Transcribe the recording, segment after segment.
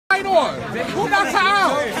light on? Who knocked her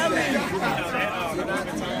out?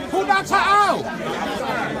 Who knocked her out?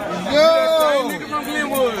 Yo! Nigga from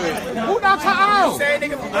Glenwood. Who knocked her out? Same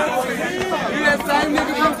nigga from Glenwood. You that same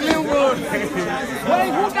nigga from Glenwood.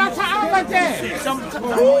 Wait, who knocked her out like that? Some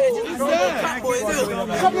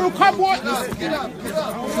little cop boy. Get up.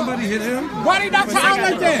 Somebody hit him? Why they knocked her out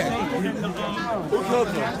like that? Who killed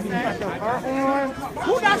him?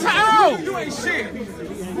 Who knocked her out? You ain't shit.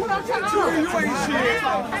 Who knocked her out? You ain't shit.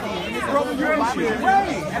 Brother, you ain't shit.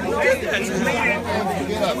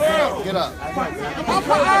 Get up. Help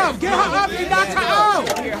her up. Get her up and knock her out.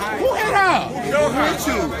 Who hit her? Who hit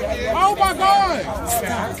you? Oh my God.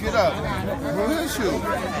 Get up. Who hit you?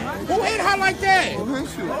 Who hit her like that? Who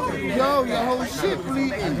hit you? Yo, your whole shit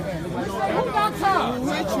bleeding. Who knocked her?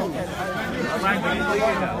 Who hit you?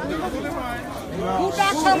 Who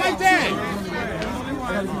knocked her like that?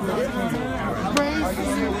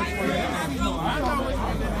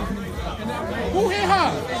 Who hit her?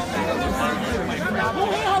 Who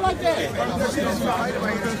hit her like that?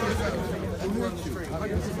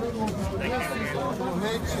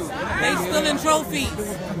 They stealing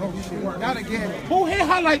trophies. Not again. Who hit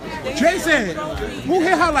her like Jason? Who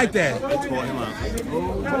hit her like that?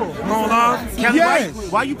 Come on, Love. Kelly, yes.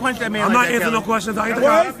 Why you punch that man? I'm not answering no questions. I hit the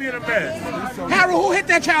Stop being a mess. Harold, who hit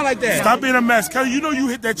that child like that? Stop being a mess. Kelly, you know you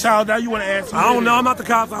hit that child. Now you want to ask who I don't know. I'm not the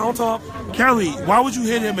cops. I don't talk. Kelly, why would you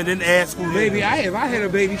hit him and then ask who? Baby, if I hit a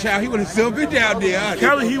baby child, he would have still been down there.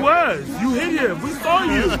 Kelly, he was. You hit him. We saw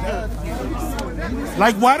you.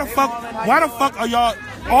 Like, why the fuck are y'all?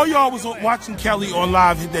 All y'all was watching Kelly on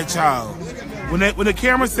live hit that child. When the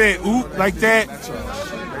camera said "oop" like that.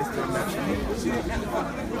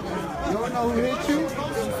 You don't know who hit you?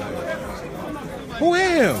 Who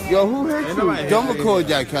hit him? Yo, who hit you? Don't record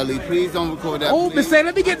that, Kelly. Please don't record that. Oh, Miss Say,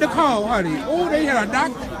 let me get the call, honey. Oh, they had a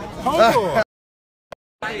knock. Hold on.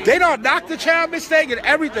 They don't knock the child mistake and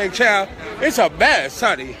everything, child. It's a mess,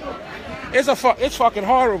 honey. It's fucking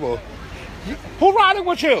horrible. Who riding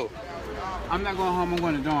with you? I'm not going home. I'm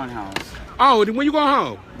going to Dawn house. Oh, then when you going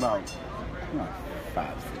home? About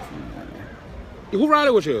 5, 6 minutes. Who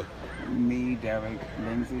riding with you? Me, Derek,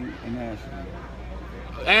 Lindsay, and Ashley.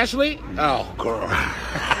 Ashley? Oh, girl.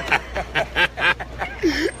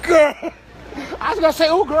 Girl. I was going to say,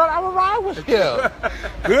 oh, girl, I will ride with you.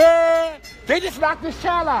 Girl. They just knocked this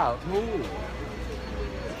child out. Ooh.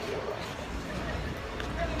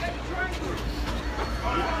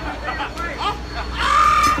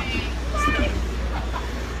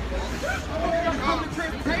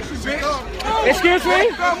 Excuse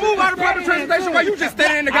me? Girl, move out of public transportation while you just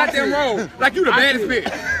standing in the goddamn road. Like you the baddest bitch.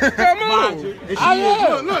 Girl, move. I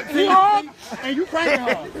am. Look, see her? And you cranking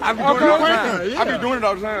her. I be doing it all the time. I be doing it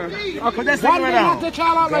all the time. Okay, that's why did they knock the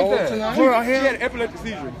child out like that? She had an epileptic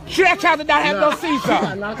seizure. That child did not have no seizure.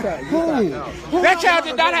 Who? That child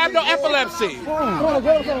did not have no epilepsy.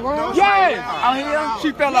 Yes. Out here,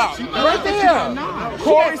 she fell out. Right there.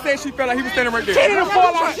 Corey said she fell out. He was standing right there. She didn't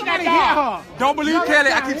fall out. She didn't hit her. Don't believe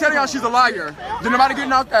Kelly. I keep telling y'all she's a liar. Did nobody get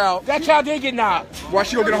knocked out? That child did get knocked. Why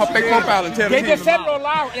she gonna get on her fake profile and tell the team? They just said it on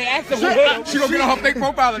live and asked her who hit him. She gonna get on her fake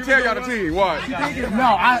profile and tell y'all the team. What?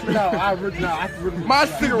 My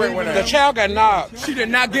cigarette went out. The child got knocked. She did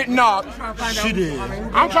not get knocked. She did.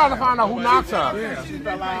 I'm trying to find out who knocked her. They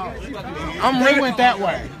went that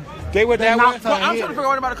way. They went that way? I'm trying to figure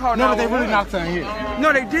out about the car now. No, but they really knocked her in here.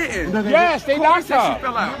 No, they didn't. Yes, they knocked her. She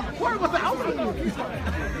fell out. Where was the outfit?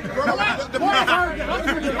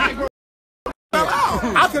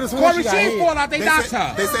 I could have sworn she got hit. Fall out, they knocked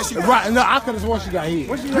her. They said she right. No, I could have sworn she got hit.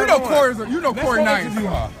 You know Corey nice. Come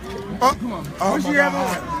on. What's she have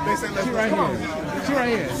on? They said let's She right here. She right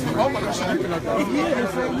here. Oh my gosh, she looking like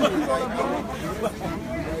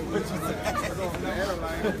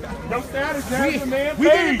Your status, Jasmine, man. We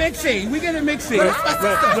get a big scene. We get a mix scene.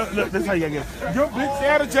 Look, this is how you get it. Your big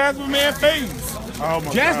status, Jasmine, man, face. Oh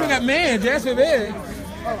my Jasmine God. got man. Jasmine man.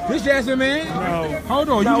 This Jasmine man? No. Hold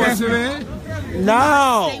on, you Jasmine man?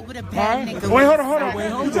 No. Wait, hold on. Hold on.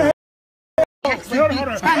 You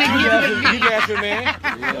Jasmine man?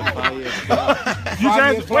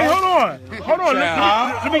 Wait, hold on.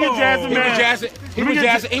 Let me get Jasmine man.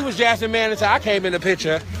 He was Jasmine man until I came in the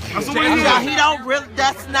picture. He don't really.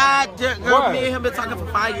 That's not. Girl, me and him been talking for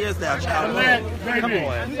 5 years now, child. Come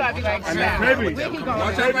on. You gotta be like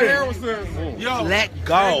Yo, let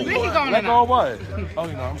go. Let go of what? Oh,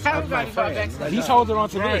 you know, He's holding on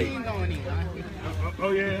to me.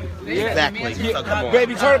 Oh, yeah. Exactly. So come on.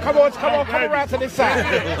 Baby, come around to this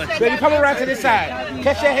side. Baby, come around to this side.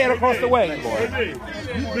 Catch your head across the way, boy.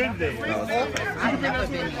 You've been there.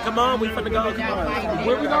 Come on, we finna go. Come on.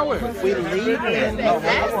 Where we going? We leaving. Come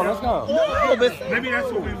on, let's go. Maybe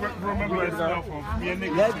that's what we remember as well from me and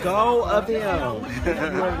niggas. Let go of him.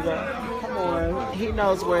 Come on. He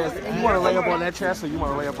knows where it's. You want to lay up on that chest or you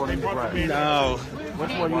want to lay up on his breast? No.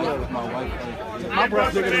 Which one you want? My wife. My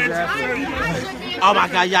breast bigger than Jasmine. Oh my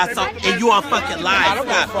God, y'all so and you on fucking live.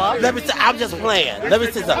 Let me say, I'm just playing. Let me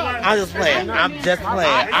say something. I'm just playing. I'm just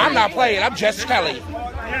playing. I'm not playing. I'm Jusss Kelly.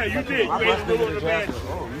 Yeah, you did. My breast bigger than Jasmine.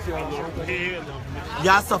 Oh, you see how I'm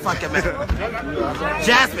Y'all so fucking mad.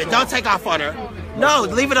 Jasmine, don't take off on her. No,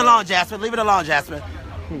 leave it alone, Jasmine. Leave it alone, Jasmine.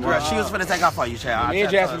 Girl, she was finna take off on you, child. Me and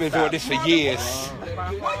Jasmine been doing this for years.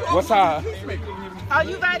 What's up? Are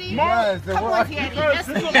you ready? Yes, Come on, Daddy.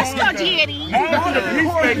 Let's go,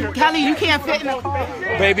 Daddy. Kelly, you can't fit in the car.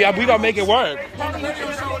 Baby, we gonna make it work.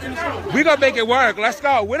 We gonna make it work. Let's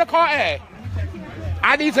go. Where the car at?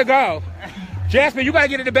 I need to go. Jasmine, you gotta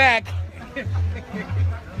get in the back.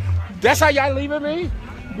 That's how y'all leaving me?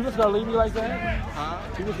 You just gonna leave me like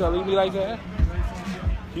that? You just gonna leave me like that?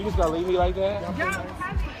 You just gonna leave me like that?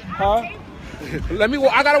 Huh?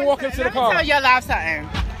 I gotta walk into the Let me car. tell your live something.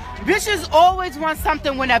 Bitches always want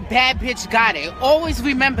something when a bad bitch got it. Always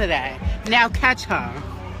remember that. Now catch her.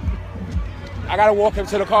 I gotta walk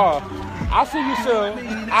into the car. I'll see you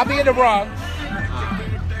soon. I'll be in the Bronx.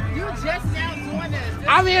 You just now doing this.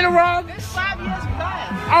 I'll be in the Bronx. It's 5 years plus.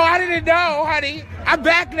 Oh, I didn't know, honey. I'm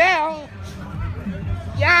back now.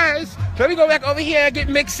 Yes. Let me go back over here and get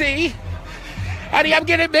Mixie. Honey, I'm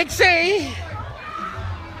getting Mixie.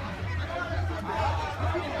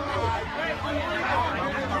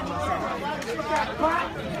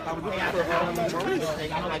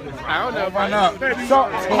 I don't know. Why not? So,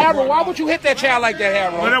 Harold, why would you hit that child like that,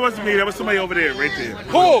 Harold? No, that wasn't me. That was somebody over there, right there.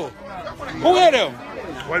 Who? Who hit him?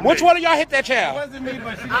 Which one of y'all hit that child? I did.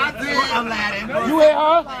 I'm lying. You hit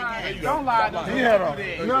her? Don't lie. He had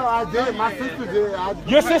her. No, I did. My sister did.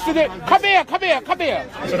 Your sister did? Come here.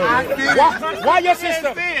 Why your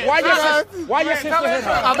sister? Why your sister hit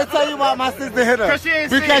her? I'm gonna tell you why my sister hit her.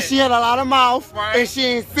 Because she had a lot of mouth and she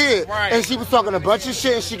ain't see it. And she was talking a bunch of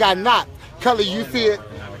shit and she got knocked. Kelly, you see it?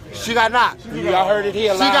 She got knocked. Y'all heard it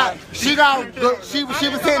here live. She was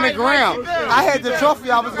hitting the ground. I had the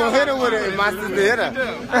trophy. I was gonna hit her with it, and my sister hit her.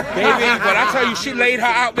 Baby, but I tell you, she laid her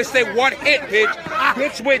out. Bitch, they one hit, bitch.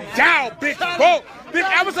 Bitch went down, bitch. Whoa. Bitch,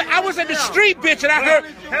 I was in the street, bitch, and I heard.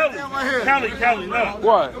 Kelly, no.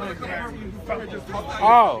 What?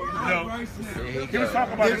 Oh. No. He was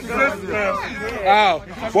talking about his sister. Oh.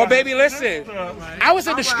 Well, baby, listen. I was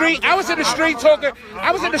in the street talking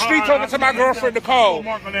to my girlfriend Nicole.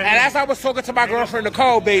 And as I was talking to my girlfriend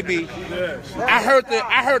Nicole, baby, I heard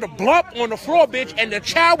a blump on the floor, bitch, and the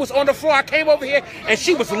child was on the floor. I came over here and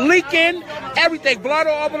she was leaking everything, blood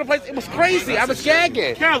all over the place. It was crazy. I was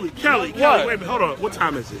gagging. Kelly, wait a minute, hold on. What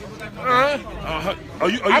time is it?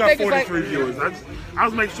 You got 43 viewers. I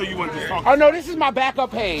was making sure you weren't just talking. Oh no, this is my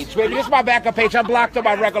backup page, baby. This is my backup page. I'm blocked on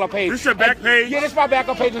my regular page. This your back page? Yeah, this is my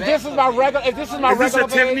backup page. If this is my regular Is this your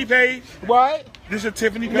Tiffany page? What? This your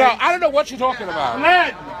Tiffany page? No, I don't know what you're talking about.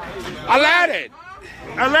 Aladdin,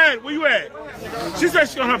 where you at? She said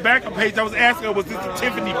she's on her backup page. I was asking her, was this the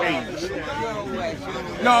Tiffany page?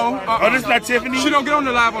 No. Oh, this is not Tiffany? She don't get on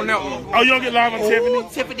the live on that one. Oh, you don't get live on Tiffany?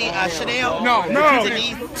 Tiffany Chanel. No.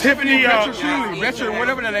 Tiffany, Retro,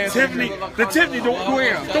 whatever that is. Tiffany,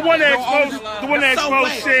 the one that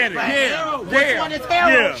exposed Shannon.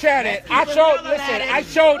 Yeah. Shannon. I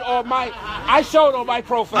showed on my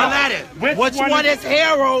profile. Aladdin. Which one is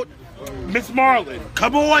Harold? Miss Marlin.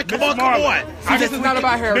 Come on. See, this is not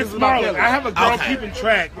about Harold. Miss Marlin. I have a girl keeping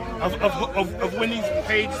track of when these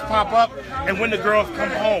pages pop up and when the girls come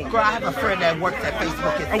home. Girl, I have a friend that works at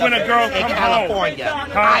Facebook and when a girl in come California.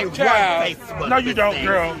 home. I run Facebook. No, you don't,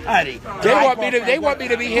 girl. Honey. They want me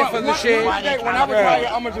to be here for the shit. When I retire,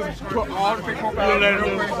 I'm gonna just put all the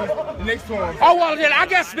Facebook next to him. Oh well, then I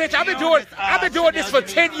guess, bitch, I've been doing this for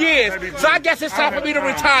 10 years, so I guess it's time for me to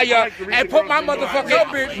retire and put my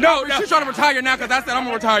motherfucking no. She's trying to retire now because I said I'm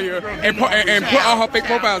gonna retire and put all her fake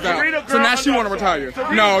profiles out. So now she want to retire.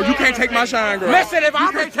 No, You can't take my shine, girl. Listen, if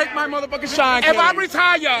I can't take my motherfucking shine, if I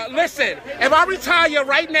retire, listen, if I retire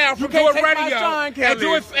right now from doing radio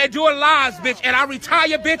and doing lives, bitch, and I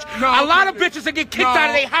retire, bitch, a lot of bitches will get kicked out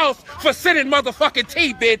of their house for sending motherfucking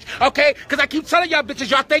tea, bitch, okay? Because I keep telling y'all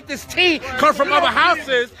bitches, y'all think this tea comes from other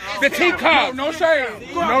houses. The tea comes. No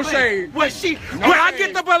shade. No shade. When I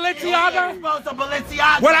get the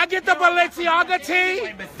Balenciaga? When I get the Balenciaga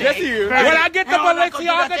tea? Yes, he is. When I get the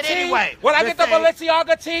Balenciaga tea? When I get the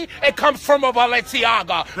Balenciaga tea, it comes from a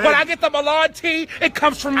Balenciaga. When I get the Milan tea, it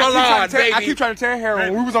comes from Milan, baby. I keep trying to tell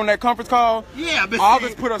Harold, when we was on that conference call, all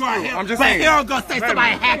this put us through. I'm just saying. Harold gonna say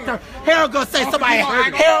somebody hacked her. Harold gonna say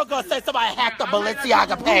somebody hacked the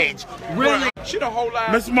Balenciaga page. Really? She the whole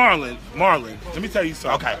life. Miss Marlon, let me tell you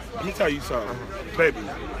something. Okay. Let me tell you something. Baby,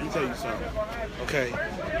 let me tell you something. Okay.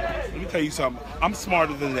 Let me tell you something. I'm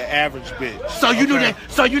smarter than the average bitch. So you knew that.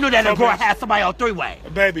 So you knew that a girl had somebody on three-way.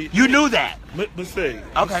 Baby, you knew that. But see,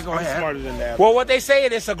 okay, go ahead. I'm smarter than that. Well, what they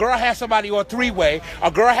saying is a girl has somebody on three-way.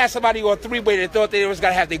 A girl has somebody on three-way. They thought they was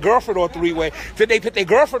gonna have their girlfriend on three-way. Then they put their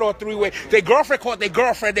girlfriend on three-way. Their girlfriend caught their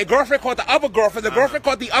girlfriend. Their girlfriend caught the other girlfriend. The girlfriend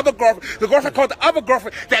caught the other girlfriend. The girlfriend caught the other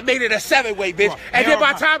girlfriend. That made it a seven-way, bitch. And then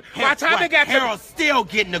by the time it got to Harold's still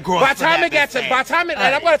getting the girl. By the time it got to,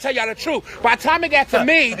 and I'm gonna tell y'all the truth. By the time it got to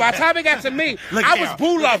me, I was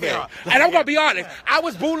boo loving, and I'm gonna be honest. I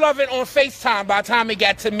was boo loving on FaceTime by the time it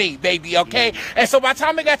got to me, baby. Okay, and so by the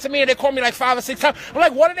time it got to me, and they called me like 5 or 6 times. I'm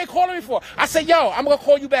like, what are they calling me for? I said, yo, I'm gonna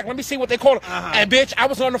call you back. Let me see what they call it. And bitch, I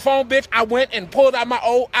was on the phone, bitch. I went and pulled out my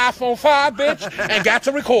old iPhone 5, bitch, and got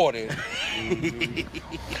to recording.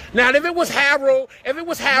 Now, if it was Harold, no, if it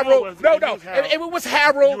was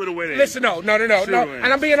Harold, listen, no,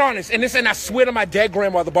 and I'm being honest, and I swear to my dead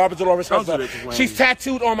grandmother, Barbara's Dolores Husband, she's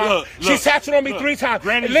tattooed on my, she's tattooed on me 3 times.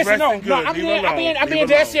 Listen, no, I'm being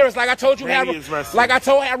dead serious. Like I told you, Harold, like I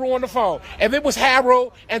told Harold on the phone, if it was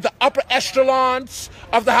Harold and the upper echelons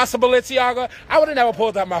of the House of Balenciaga, I would have never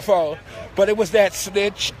pulled out my phone. But it was that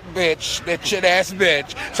snitch bitch, that shit ass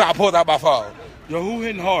bitch, so I pulled out my phone. Yo, who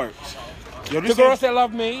hitting hearts? Yo, the girls that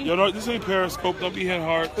love me. Yo, no, this ain't Periscope. Don't be hitting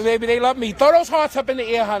hearts. Baby, they love me. Throw those hearts up in the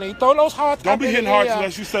air, honey. Throw those hearts Don't up in the air. be hitting hearts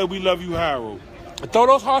unless you say we love you, Harold. Throw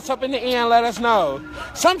those hearts up in the air and let us know.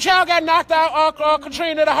 Some child got knocked out.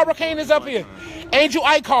 Katrina, the hurricane is up here. Angel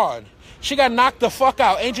Icon. She got knocked the fuck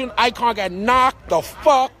out. Angel Icon got knocked the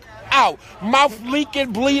fuck out. Mouth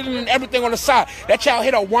leaking, bleeding, and everything on the side. That child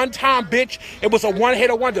hit her one time, bitch. It was a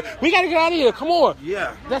one-hitter wonder. We gotta get out of here. Come on.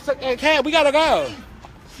 Yeah. We gotta go.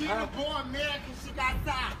 She was born mad because she got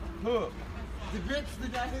shot. The bitch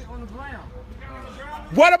that got hit on the ground.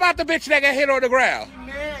 What about the bitch that got hit on the ground? She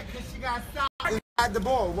mad because she got shot inside the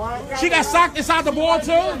ball. She got socked inside the ball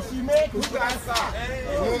too? She mad because she got shot.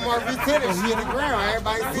 One more lieutenant, she hit the ground.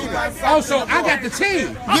 Everybody see that. Oh, so I got the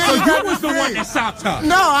team. Yeah, so you was the one that socked her.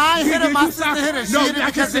 No, I ain't hit her. My sister hit her. She hit her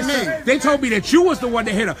because of me. They told me that you was the one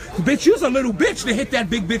that hit her. Bitch, you was a little bitch to hit that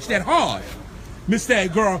big bitch that hard. Miss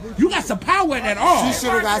that girl, you got some power in that arm. She should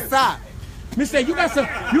have got shot. Miss that, you got some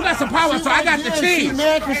power, so I got the team. She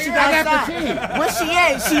mad because she got shot. The team. Where she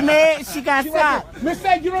at? She mad, she got shot. Miss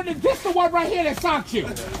that, you know, this the one right here that socked you.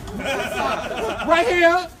 Right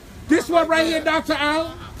here. This one right here knocked her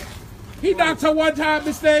out. He knocked her one time,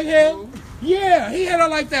 Miss that here. Yeah, he hit her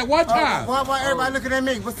like that one time. Why everybody looking at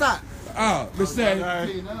me? What's up? Oh, Miss that.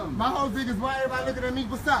 My whole thing is why everybody looking at me?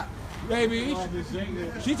 What's up? Baby,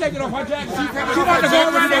 she taking off her jacket. She about to go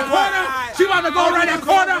around that corner. She about to go around that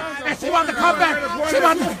corner, and she about to come back. She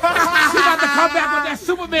about to come back with that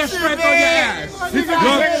Superman strength on your ass. Look,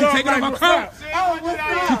 she taking off her coat.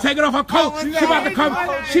 She taking off her coat. She about to come.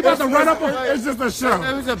 She about to run up. It's just a show.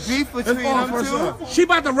 There was a beef between them two. She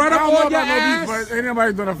about to run up on your ass. Ain't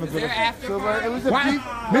nobody doing nothing for it. Was a beef.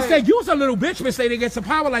 Miss Day, you was a little bitch. Miss Day, to get some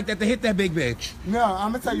power like that to hit that big bitch. No,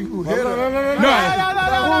 I'm gonna tell you who hit her. No.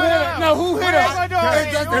 No, who hit her? It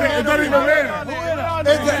doesn't even matter.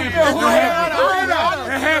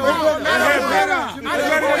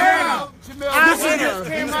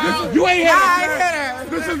 You ain't hit her. I hit her.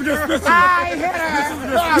 This is disgusting. I hit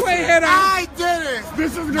her. You ain't hit her. I did it.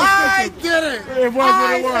 This is disgusting. I did it. It was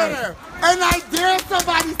what it was. And I dare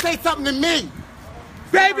somebody say something to me.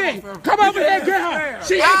 Baby, come over here and get her.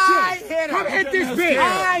 She hit you. I hit her. Come hit this bitch.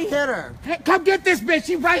 I hit her. Come get this bitch.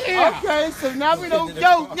 She right here. Okay, so now we don't.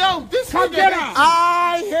 Yo, this come get her.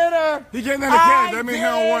 I hit her. He getting in the can. That means he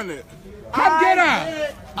don't want it. Come get her.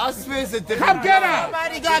 I swear it's a different Come get her.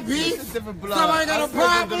 Somebody got beef. Somebody got a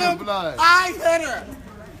problem. I hit her.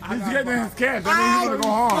 He's getting his cash. That means he's gonna go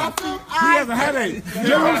home. He has a headache.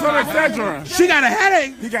 Give him some Excedrin. She got a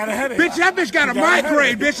headache. He got a headache. Bitch, that bitch got a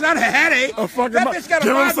migraine, bitch, not a headache. A fucking that bitch got a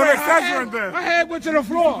give him some migraine. Excedrin then. My head went to the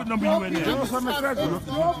floor. Give him some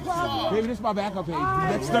Excedrin. Baby, this is my backup page.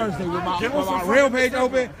 Next Thursday with my real page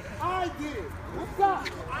open. I did. What's up?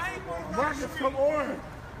 Marcus, come on.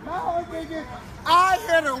 My whole thing is, I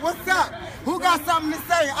hit her. What's up? Who got something to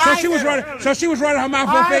say? So she was running. So she was running her mouth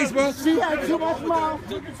on Facebook. She had too much mouth,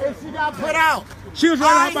 and she got put out. She was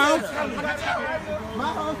running her mouth.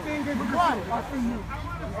 My whole thing is what?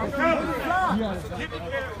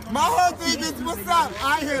 My whole thing is what's up?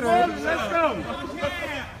 I hit her. Let's go.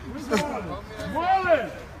 Marlon.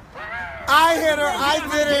 I hit her. I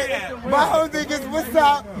did it. My whole thing is what's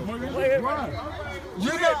up?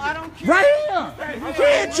 You know, I don't care. Right here. She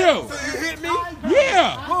hit you. So you hit me?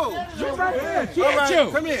 Yeah. Who? She's right there. She All hit right,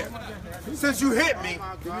 you. come here. Since you hit me,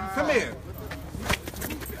 come here.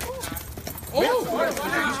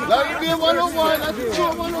 Let it be a 101. Let's do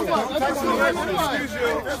a 101. Let's do a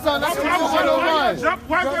 101. Let's do a 101. Jump,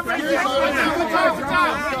 walk everything.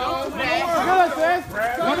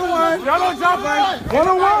 101. Y'all don't jump, man.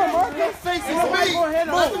 101. Marcus faces me.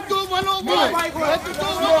 Let's do a 101. Let's do a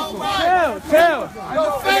 101. Chill. Yo,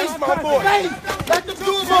 face, my boy. Let them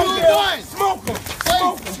do a 101. Smoke him.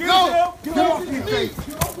 Go. Get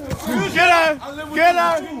her. Get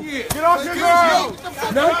her. Get off your girl.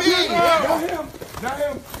 Not him. Not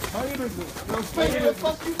him. How you doing? No space. What the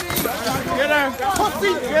fuck you mean? Get her.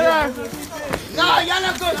 Pussy. Get her. Nah, y'all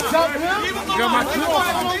not gonna jump him. Got my two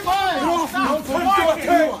on.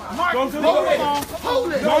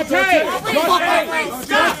 Hold it. Don't take.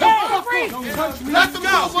 Stop. Let them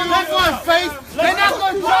go. 101 face. They're not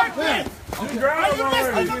gonna jump him. Are you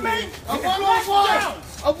listening to me? A 101.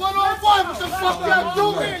 A 101. What the fuck y'all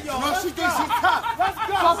doing? No, she thinks she's tough.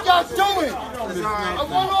 Fuck y'all doing? A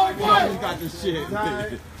 101. Got this shit.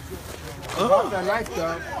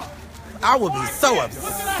 I would be so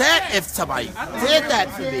upset if somebody did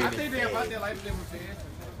that to me.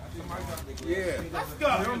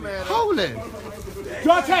 Hold it.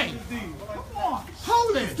 Dante.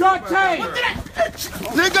 Hold it. Dante.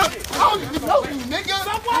 Nigga. Hold it. No, nigga.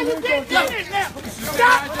 So why you did it now?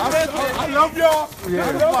 Stop. I love y'all.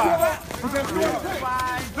 Yeah.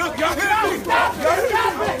 Look, y'all hit me.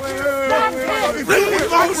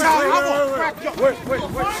 Wait.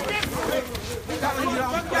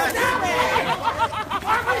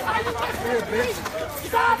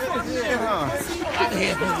 Stop it.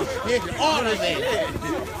 All of it.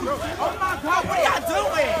 Oh my God, what are y'all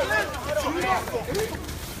doing?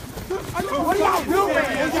 What are y'all doing?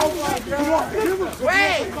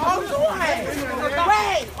 Wait, hold on.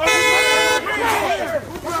 Wait.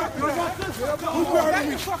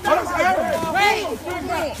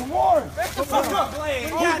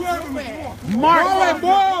 Marlon,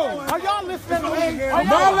 boom. Are y'all listening to me?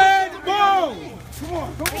 Marlon, boom.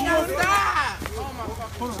 Stop.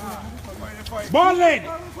 Marlon,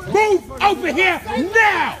 move over here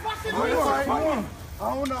now.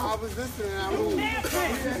 I don't know. I was listening. I moved.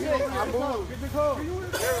 Get the code.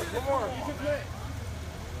 Come on.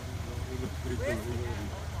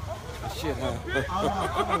 Shit, huh?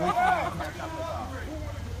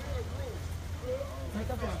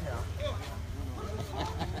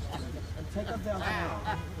 Take up downtown.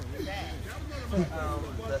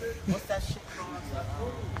 What's that shit called?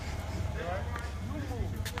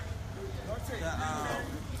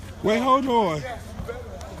 Wait, hold on.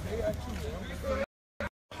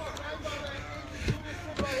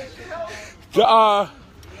 The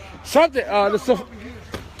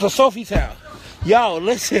Sophie Town. Yo,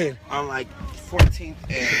 listen. On like 14th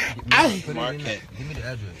and Market. Give me the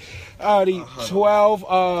address. The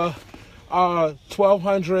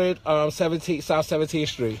 1200 South 17th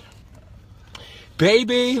Street.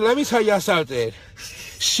 Baby, let me tell y'all something.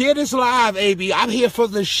 Shit is live, baby. I'm here for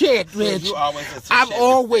the shit, bitch. I'm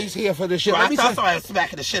always here for the shit. Well, I thought somebody was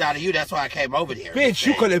smacking the shit out of you. That's why I came over there. Bitch,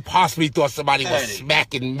 you couldn't possibly thought somebody was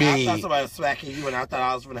smacking me. I thought somebody was smacking you, and I thought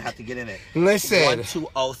I was going to have to get in it. Listen.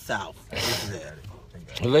 120 South.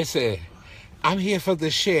 Listen. I'm here for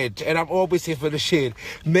the shit, and I'm always here for the shit.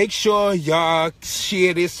 Make sure y'all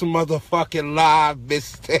share this motherfucking live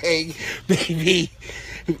mistake, baby.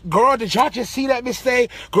 Girl, did y'all just see that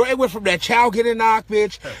mistake? Girl, it went from that child getting knocked,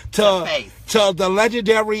 bitch, to the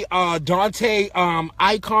legendary Dante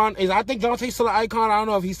icon. I think Dante's still an icon. I don't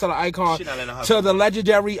know if he's still an icon. To the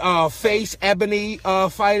legendary Face Ebony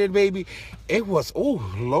fighting, baby. It was, oh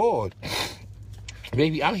Lord,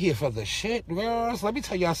 baby, I'm here for the shit, girls. Let me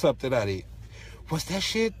tell y'all something, honey. Was that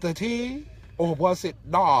shit the tea? Or was it,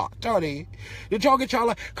 nah, Tony? Did y'all get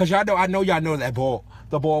y'all, cause I know y'all know that ball.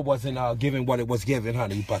 the ball wasn't given what it was given,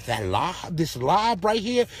 honey. But that live, this live right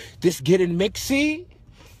here, this getting mixy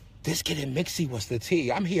was the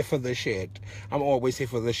tea. I'm here for the shit. I'm always here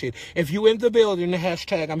for the shit. If you in the building, the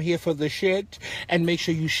hashtag I'm here for the shit. And make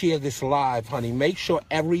sure you share this live, honey. Make sure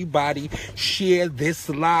everybody share this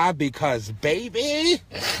live because, baby,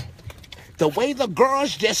 the way the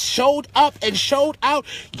girls just showed up and showed out,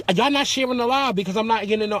 y'all not sharing the live because I'm not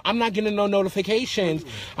getting no notifications.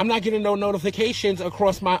 I'm not getting no notifications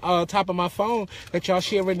across my top of my phone that y'all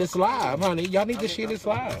sharing this live, honey. Y'all need to share this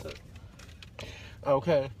live.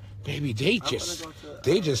 Okay. Baby, they just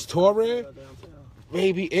tore it.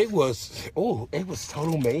 Baby, it was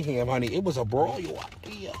total mayhem, honey. It was a brawl.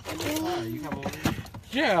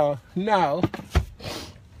 Yeah, no.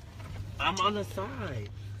 I'm on the side.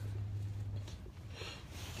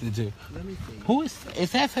 Did you? Let me see. Who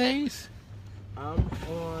is that face? I'm on the side.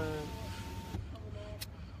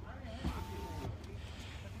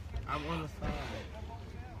 I'm on the side.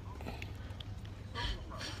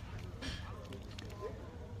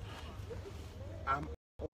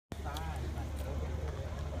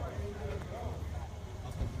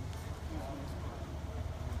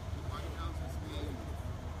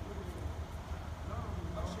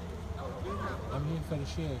 I'm here for the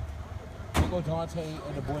shit. There go Dante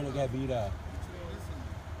and the boy that got beat up.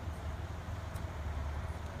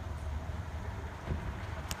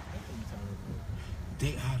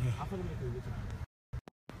 They out here.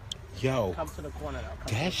 Yo, Come to the corner now.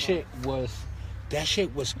 that shit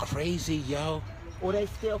was crazy, yo. Oh, they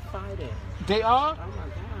still fighting. They are? Oh my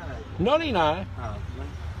God. No, they not. Oh.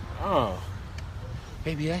 Oh.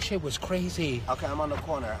 Baby, that shit was crazy. Okay, I'm on the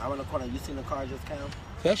corner. You seen the car just come?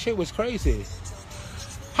 That shit was crazy.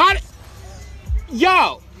 How did...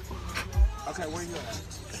 Yo! Okay, where you at?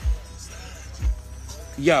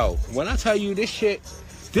 Yo, when I tell you this shit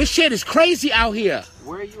is crazy out here.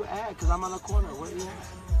 Where are you at? Because I'm on the corner. Where you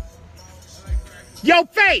at? Yo,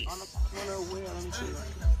 face! On the corner where? Let me see.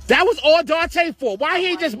 That was all Dante for. Why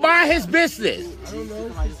he just mind his business? I don't know.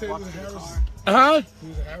 He said it was Harrison. Huh? He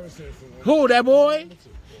was a Harrison. Who, that boy?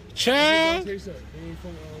 Chad?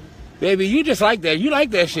 Baby, you just like that. You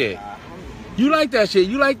like that shit. You like that shit.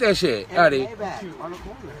 You like that shit. Eddie.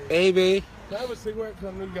 Baby. Can I have a cigarette?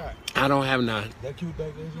 Because I know you got. I don't have none. That cute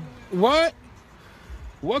back there? What?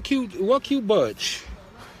 What cute butch?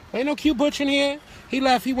 Ain't no cute butch in here. He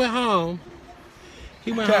left. He went home.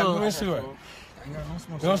 He went home. Give me a cigarette.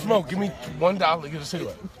 No smoke. Give me $1 to get a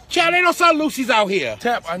cigarette. Chad, they don't sell Lucy's out here.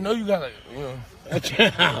 Tap, I know you got it. You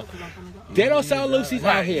know. They don't sell Lucy's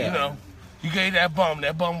out here. You know, you gave that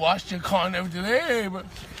bum washed your car and everything. Hey, but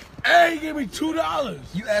hey, he gave me $2.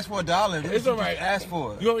 You asked for $1. It's all right. Ask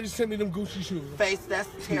for it. You already sent me them Gucci shoes. Face, that's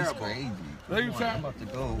terrible. Crazy. Where you I'm about to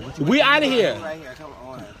go. We out of here. Right here, come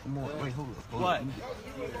on. Come on. Wait, hold up. What?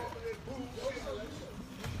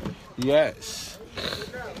 Yes.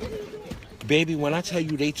 Baby, when I tell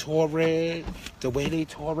you they tore it, the way they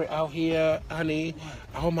tore it out here, honey,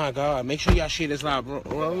 oh my God. Make sure y'all share this live.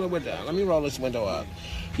 Roll the window. Let me roll this window up.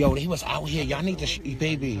 Yo, they was out here. Y'all need to,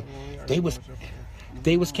 baby. They was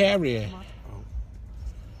carrying.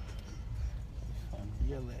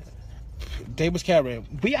 They was carrying.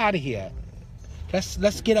 We out of here.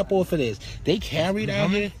 Let's get up off of this. They carried out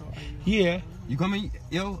here. Yeah. You coming?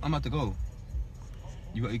 Yo, I'm about to go.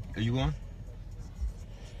 Are you going?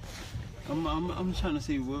 I'm trying to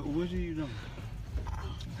see what are you doing?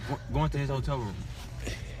 Going to his hotel room.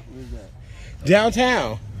 Where's that?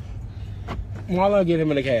 Downtown. Marlon will get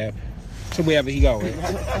him in a cab to wherever he going.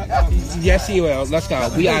 Yes, he will. Let's go.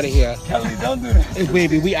 We out of here. Kelly, don't do that.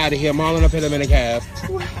 Baby, we out of here. Marlon will put him in a cab.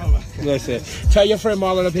 Listen, tell your friend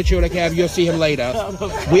Marlon to put you in a cab. You'll see him later.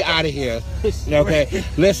 We out of here. Okay?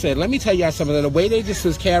 Listen, let me tell y'all something. The way they just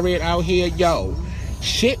was carrying out here, yo,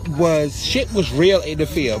 shit was real in the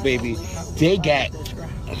field, baby. They got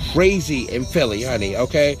crazy in Philly, honey,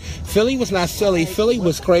 okay? Philly was not silly. Philly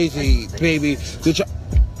was crazy, baby.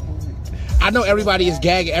 I know everybody is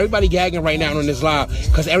gagging. Everybody gagging right now on this live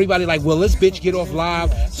because everybody like, will this bitch get off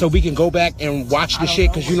live so we can go back and watch the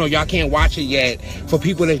shit? Because, you know, y'all can't watch it yet. For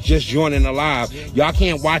people that's just joining the live, y'all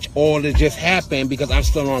can't watch all that just happened because I'm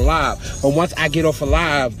still on live. But once I get off of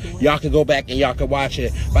live, y'all can go back and y'all can watch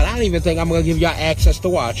it. But I don't even think I'm going to give y'all access to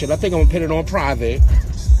watch it. I think I'm going to put it on private.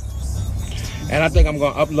 And I think I'm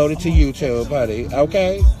going to upload it to YouTube, buddy.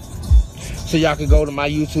 Okay? So y'all can go to my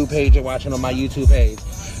YouTube page and watch it on my YouTube page.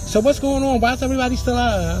 So what's going on? Why is everybody still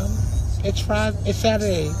up? It's Friday. It's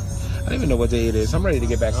Saturday. I don't even know what day it is. I'm ready to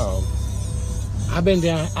get back home. I've been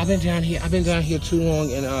down here too long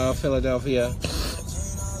in Philadelphia.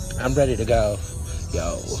 I'm ready to go.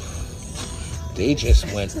 Yo. They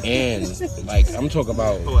just went in. Like, I'm talking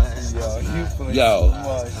about, yo.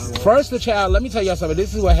 First the child, let me tell y'all something.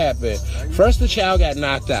 This is what happened. First the child got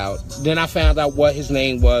knocked out. Then I found out what his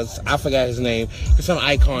name was. I forgot his name. It's some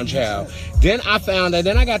icon child. Then I found that,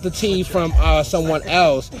 then I got the tea from someone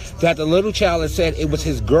else that the little child had said it was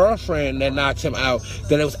his girlfriend that knocked him out,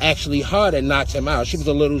 that it was actually her that knocked him out. She was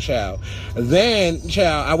a little child. Then,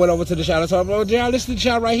 child, I went over to the child and told him, oh, child, this is the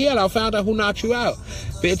child right here. And I found out who knocked you out,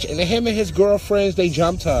 bitch. And him and his girlfriends, they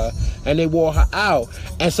jumped her and they wore her out.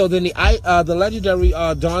 And so then the legendary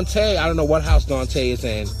Dante, I don't know what house Dante is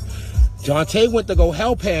in. Dante went to go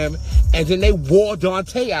help him, and then they wore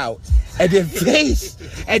Dante out. And then Face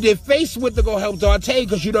went to go help Dante,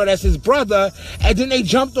 because you know that's his brother, and then they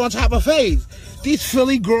jumped on top of Face. These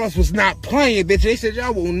Philly girls was not playing, bitch. They said,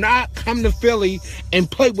 y'all will not come to Philly and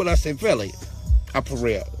play with us in Philly. I'm for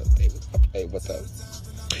real. I played with them.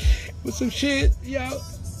 With some shit, yo.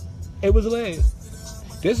 It was lit.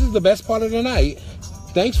 This is the best part of the night.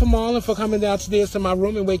 Thanks for Marlon for coming downstairs to my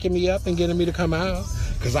room and waking me up and getting me to come out.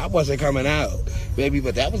 Because I wasn't coming out, baby.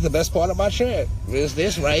 But that was the best part of my trip. It's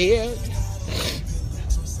this right here.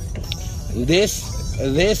 This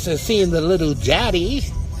is seeing the little daddy.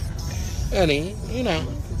 Honey, you know.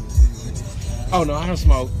 Oh, no, I don't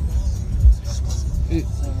smoke.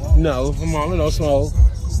 No, Marlon don't smoke.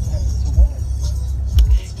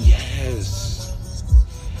 Yes.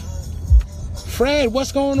 Fred,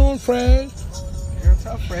 what's going on, Fred?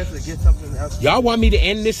 Tell Fred to get something else. Y'all want me to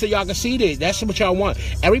end this so y'all can see this. That's what y'all want.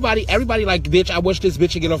 Everybody like, bitch, I wish this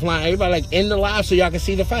bitch would get offline. Everybody like, end the live so y'all can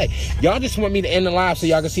see the fight. Y'all just want me to end the live so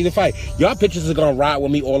y'all can see the fight. Y'all bitches are gonna ride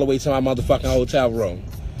with me all the way to my motherfucking hotel room.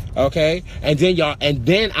 Okay? And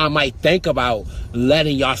then I might think about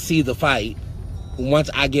letting y'all see the fight. Once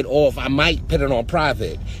I get off, I might put it on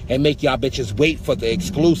private and make y'all bitches wait for the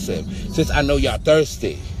exclusive, since I know y'all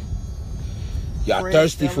thirsty. Y'all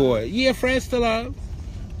thirsty for it. Yeah, Fred's still up.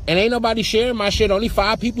 And ain't nobody sharing my shit. Only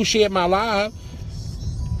 5 people shared my live.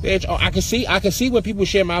 Bitch, oh, I can see when people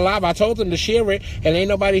share my live. I told them to share it, and ain't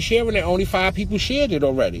nobody sharing it. Only 5 people shared it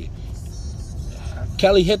already.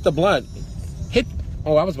 Kelly, hit the blunt.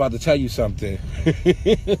 Oh, I was about to tell you something.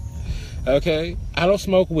 Okay? I don't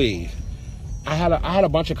smoke weed. I had a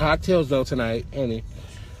bunch of cocktails though tonight, and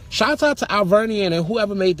shouts out to Alvernian and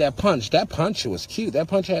whoever made that punch. That punch was cute. That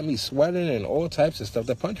punch had me sweating and all types of stuff.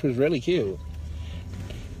 That punch was really cute.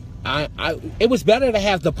 It was better to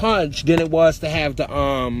have the punch than it was to have the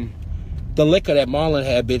liquor that Marlon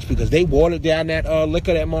had, bitch, because they watered down that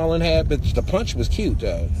liquor that Marlon had, but the punch was cute,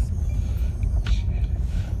 though.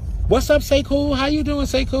 What's up, Say Cool? How you doing,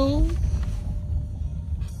 Say Cool?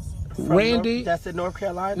 Randy? That's in North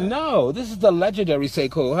Carolina? No, this is the legendary Say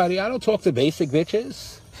Cool, honey. I don't talk to basic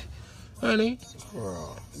bitches, honey.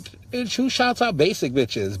 And who shouts out basic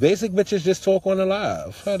bitches? Basic bitches just talk on the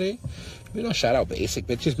live, honey. We don't shout out basic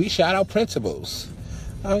bitches. We shout out principles.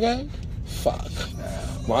 Okay? Fuck.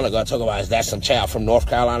 Marlon gonna talk about, is that some child from North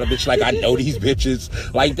Carolina, bitch? Like, I know these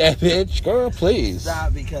bitches like that, bitch. Girl, please.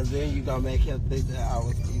 Stop, because then you gonna make him think that I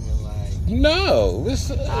was even like... No. I just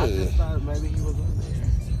thought maybe he was on there.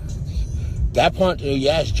 That punch,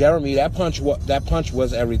 yes, Jeremy, that punch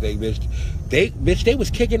was everything, bitch. They was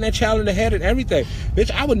kicking that child in the head and everything.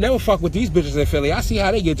 Bitch, I would never fuck with these bitches in Philly. I see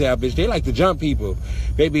how they get down, bitch. They like to jump people.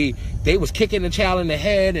 Baby, they was kicking the child in the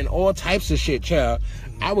head and all types of shit, child.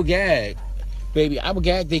 I would gag. Baby, I would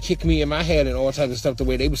gag. They kicked me in my head and all types of stuff the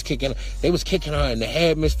way they was kicking her in the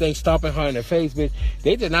head, miss thing, stomping her in the face, bitch.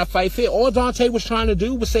 They did not fight fair. All Dante was trying to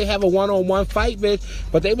do was say have a one-on-one fight, bitch.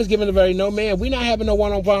 But they was giving the very no, man, we not having no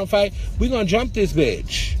one-on-one fight. We gonna jump this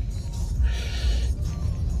bitch.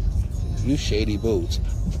 You shady boots.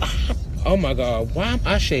 Oh my God, why am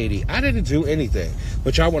I shady? I didn't do anything,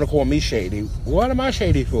 but y'all want to call me shady. What am I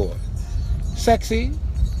shady for? Sexy?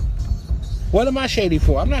 What am I shady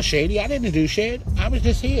for? I'm not shady. I didn't do shit. I was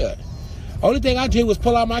just here. Only thing I did was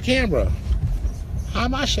pull out my camera. How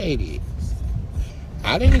am I shady?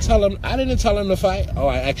 I didn't tell him to fight. Oh,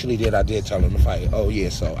 I actually did. I did tell him to fight. Oh yeah,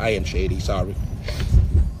 so I am shady. Sorry.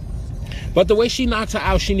 But the way she knocked her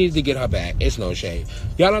out, she needed to get her back. It's no shade.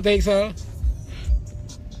 Y'all don't think so?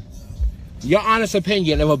 Your honest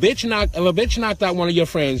opinion, if a bitch knocked out one of your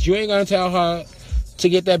friends, you ain't gonna tell her to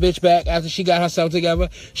get that bitch back after she got herself together?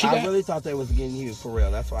 I really thought they was getting you for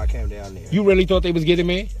real. That's why I came down there. You really thought they was getting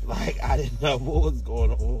me? Like, I didn't know what was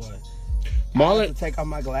going on. Marlon, I had to take off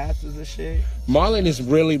my glasses and shit. Marlon is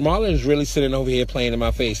really sitting over here playing in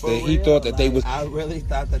my face. That he thought that, like, they was. I really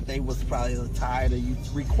thought that they was probably tired of you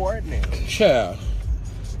recording it. Sure.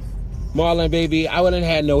 Marlon, baby, I wouldn't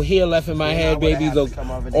have had no hair left in my head, baby.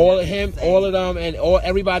 All of him, all of them, and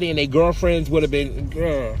everybody and their girlfriends would have been,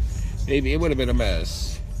 girl. Baby, it would have been a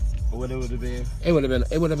mess. What it would have been? It would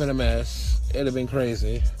have been a mess. It'd have been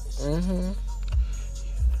crazy.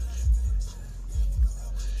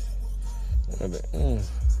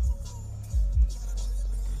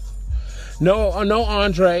 No,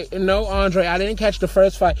 Andre. I didn't catch the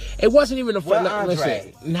first fight. It wasn't even the first.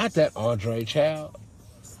 Listen, not that Andre, child.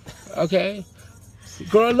 Okay,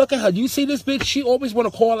 girl, look at her. You see this bitch? She always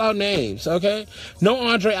want to call out names. Okay, no,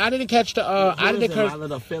 Andre. I didn't catch the. I didn't catch my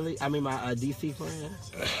little Philly. I mean, my DC friend.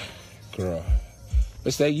 Girl.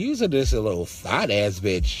 Mistake, using this a little thought ass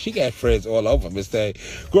bitch. She got friends all over, Mistake.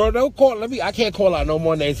 Girl, don't call. I can't call out no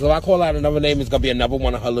more names. So if I call out another name, it's gonna be another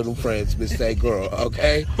one of her little friends, Mistake, girl.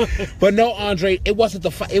 Okay. But no, Andre, it wasn't the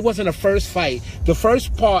fight. It wasn't the first fight. The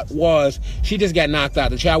first part was she just got knocked out.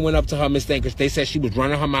 The child went up to her, Mistake, because they said she was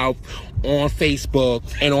running her mouth on Facebook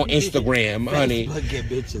and on Instagram, honey. Get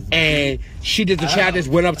bitches. And she did. The child just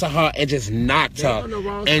went up to her and just knocked her,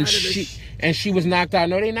 and she was knocked out.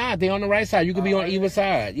 No, they not. They on the right side. You could be on either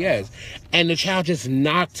side. Yes. And the child just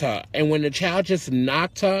knocked her. And when the child just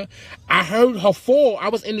knocked her, I heard her fall. I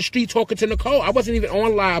was in the street talking to Nicole. I wasn't even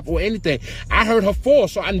on live or anything. I heard her fall.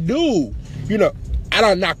 So I knew, I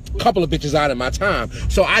done knocked a couple of bitches out in my time.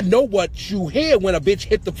 So I know what you hear when a bitch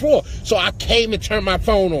hit the floor. So I came and turned my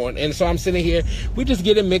phone on. And so I'm sitting here. We just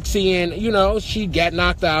getting mixy and, she got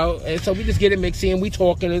knocked out. And so we just getting mixy and we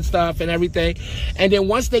talking and stuff and everything. And then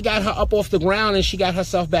once they got her up off the ground and she got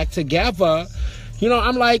herself back together,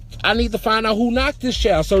 I'm like, I need to find out who knocked this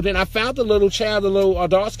child. So then I found the little child, the little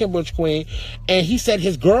dark-skinned butch queen. And he said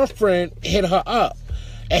his girlfriend hit her up.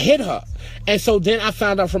 And hit her. And so then I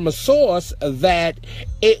found out from a source that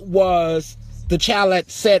it was the child that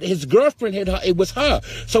said his girlfriend hit her. It was her.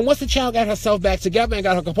 So once the child got herself back together and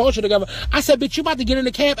got her composure together, I said, bitch, you about to get in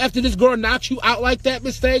the camp after this girl knocked you out like that,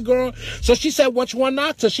 Mistake, girl? So she said, which one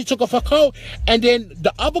knocked her? She took off her coat. And then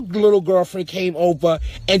the other little girlfriend came over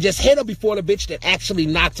and just hit her before the bitch that actually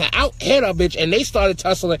knocked her out hit her, bitch. And they started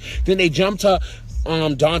tussling. Then they jumped her.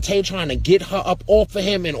 Dante trying to get her up off of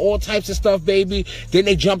him and all types of stuff, baby. Then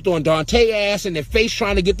they jumped on Dante ass and their face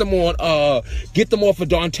trying to get them off of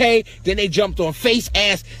Dante. Then they jumped on face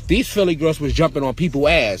ass. These Philly girls was jumping on people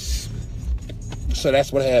ass. So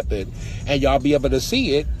that's what happened. And y'all be able to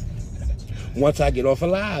see it once I get off a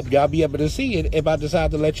live. Y'all be able to see it if I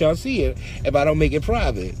decide to let y'all see it. If I don't make it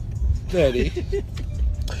private. Daddy.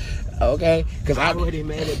 Okay, because I already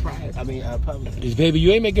made it private. Public. Baby,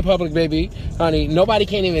 you ain't make it public, baby, honey. Nobody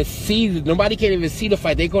can't even see the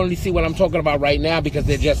fight. They can only see what I'm talking about right now because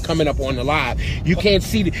they're just coming up on the live. You can't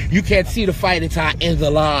see the fight until I end the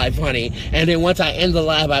live, honey. And then once I end the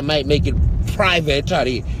live, I might make it private,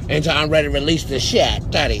 honey, until I'm ready to release the shit,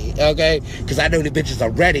 honey. Okay, because I know the bitches are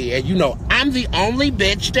ready, and I'm the only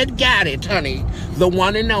bitch that got it, honey. The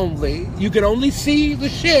one and only. You can only see the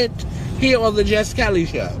shit here on the Jusss Kelly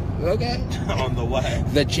show. Okay? On the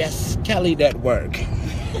what? The Jusss Kelly Network.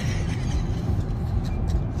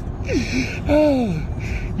 Oh,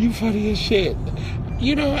 you funny as shit. I'm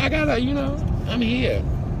here.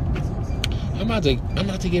 I'm about to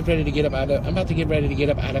get ready to get up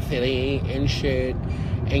out of Philly and shit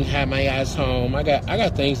and have my ass home. I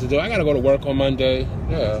got things to do. I gotta go to work on Monday.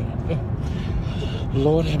 Yeah.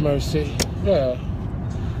 Lord have mercy. Yeah.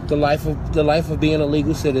 The life of being a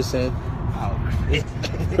legal citizen.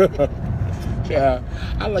 Yeah,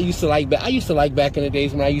 I used to like back in the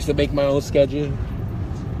days when I used to make my own schedule.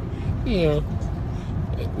 No,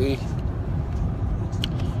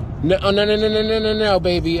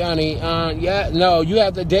 baby, honey. You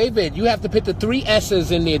have to, David. You have to put the 3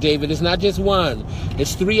 S's in there, David. It's not just one.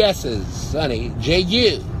 It's 3 S's, honey.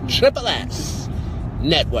 JUSSS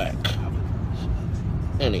Network,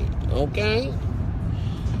 honey. Okay.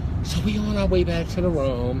 So we on our way back to the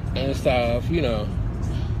room and stuff,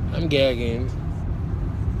 I'm gagging.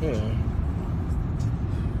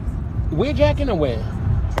 We're jacking or where?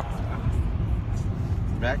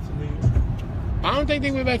 Back to New York. I don't think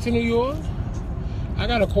they went back to New York. I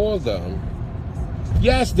gotta call them.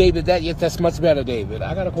 Yes, David, that's much better, David.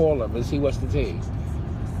 I gotta call them and see what's the tea.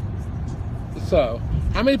 So,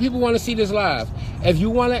 how many people want to see this live? If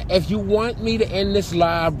you want me to end this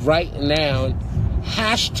live right now,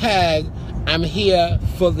 hashtag I'm here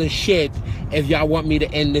for the shit if y'all want me to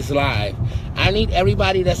end this live. I need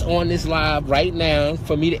everybody that's on this live right now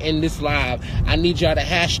for me to end this live. I need y'all to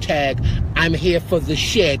hashtag I'm here for the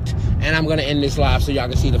shit and I'm going to end this live so y'all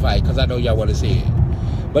can see the fight because I know y'all want to see it.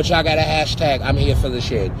 But y'all got to hashtag I'm here for the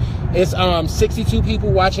shit. It's 62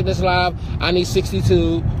 people watching this live. I need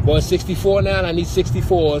 62. Well, it's 64 now. I need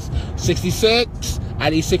 64s. 66.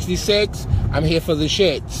 I need 66. I'm here for the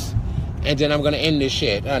shits. And then I'm going to end this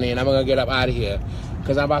shit, honey, and I'm going to get up out of here.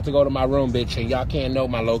 Because I'm about to go to my room, bitch, and y'all can't know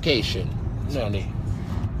my location. Honey.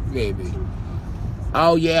 Baby.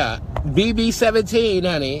 Oh, yeah. BB17,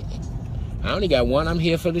 honey. I only got one. I'm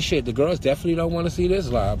here for the shit. The girls definitely don't want to see this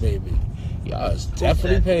live, baby. Y'all is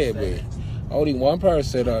definitely paying me. Only one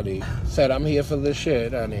person, honey, said I'm here for the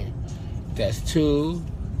shit, honey. That's 2.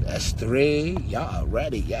 That's 3. Y'all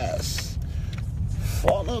ready? Yes.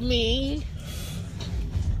 Follow me.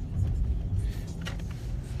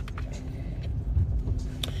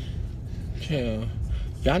 Yeah.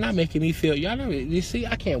 Y'all not making me feel. Y'all not. You see,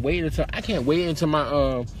 I can't wait until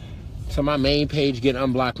my main page get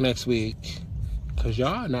unblocked next week. Cause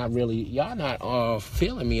y'all not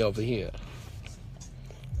feeling me over here.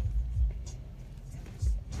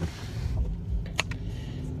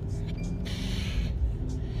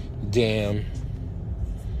 Damn.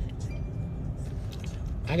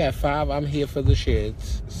 I got 5. I'm here for the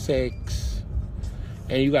shits. 6.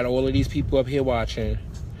 And you got all of these people up here watching.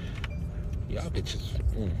 Y'all bitches.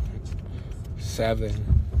 7.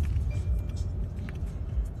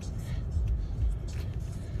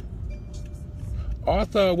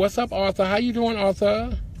 Arthur, what's up, Arthur? How you doing,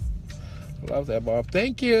 Arthur? Love that, Bob.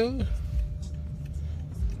 Thank you.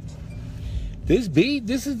 This beat,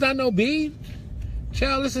 this is not no beat.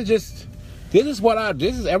 Child, this is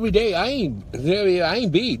every day. I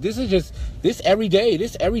ain't beat. This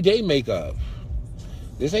everyday makeup.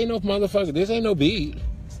 This ain't no motherfucker. This ain't no beat.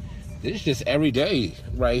 This is just everyday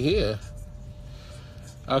right here.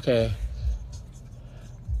 Okay.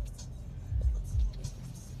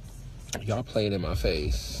 Y'all playing in my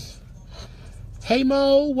face. Hey,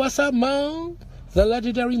 Mo. What's up, Mo? The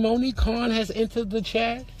legendary Monique Khan has entered the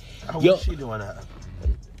chat. What's she doing that?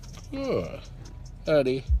 Yeah.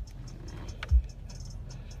 30.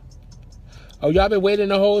 Oh, y'all been waiting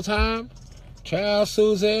the whole time? Child,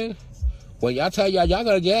 Susan. When y'all tell y'all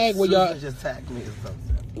gotta gag when y'all... Susan just tagged me or something.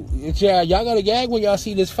 Yeah, y'all gotta gag when y'all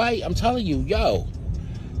see this fight. I'm telling you, yo.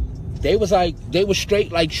 They was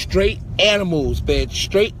straight animals, bitch.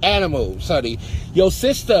 Straight animals, honey. Yo,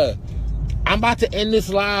 sister, I'm about to end this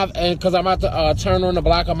live, and because I'm about to turn on the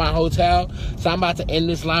block of my hotel, so I'm about to end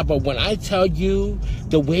this live. But when I tell you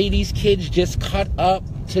the way these kids just cut up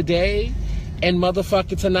today and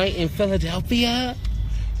motherfucking tonight in Philadelphia,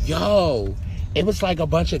 yo, it was like a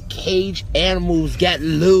bunch of caged animals got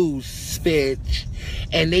loose, bitch.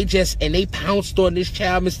 And they pounced on this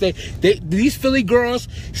child mistake. These Philly girls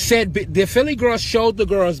showed the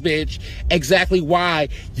girls, bitch, exactly why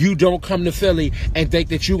you don't come to Philly and think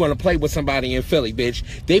that you're gonna play with somebody in Philly, bitch.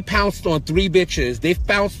 They pounced on 3 bitches. They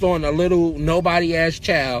pounced on a little nobody ass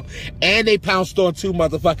child, and they pounced on 2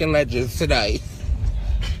 motherfucking legends tonight.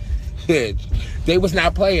 Bitch, they was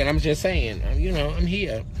not playing. I'm just saying. You know, I'm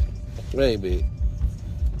here, baby.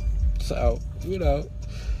 So, you know.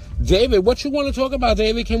 David, what you want to talk about,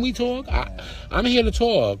 David? Can we talk? I'm here to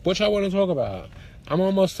talk. What y'all want to talk about? I'm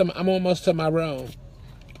almost to my room.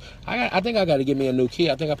 I think I got to get me a new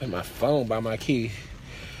key. I think I put my phone by my key.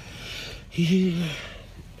 Yeah.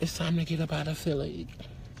 It's time to get up out of Philly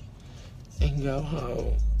and go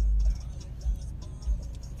home.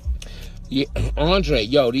 Yeah, Andre,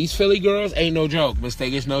 yo, these Philly girls ain't no joke.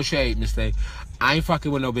 Mistake, it's no shade. Mistake. I ain't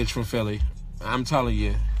fucking with no bitch from Philly. I'm telling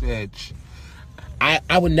you, bitch.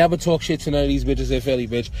 I would never talk shit to none of these bitches in Philly,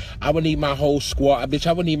 bitch. I would need my whole squad, bitch.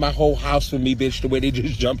 I would need my whole house for me, bitch, the way they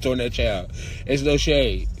just jumped on that child. It's no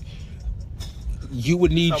shade. You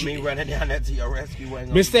would need... So me running down there to your rescue.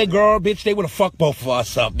 Mistake, girl, bitch, they would have fucked both of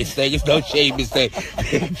us up, Mistake. It's no shade, Mistake.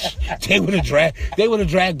 Bitch, they would have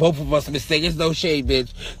dragged both of us, Mistake. It's no shade,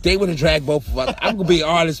 bitch. They would have dragged both of us. I'm going to be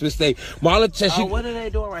honest, Mistake. Marla said she... what are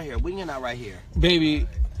they doing right here? We ain't out right here. Baby...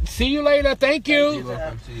 See you later. Thank you.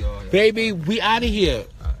 Baby, we out of here.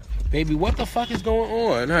 Baby, what the fuck is going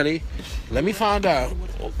on, honey? Let me find out.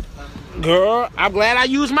 Girl, I'm glad I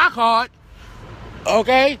used my card.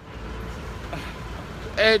 Okay?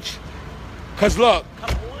 Edge. Because look.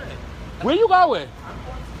 Where you going?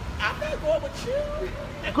 I'm not going with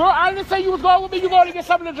you. Girl, I didn't say you was going with me. You going to get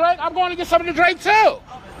something to drink? I'm going to get something to drink, too.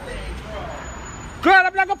 Girl,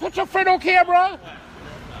 I'm not going to put your friend on camera.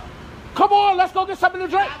 Come on, let's go get something to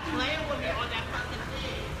drink.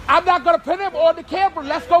 I'm not going to put him on the camera.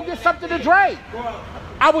 Let's go get something to drink.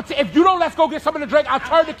 If you don't let's go get something to drink, I'll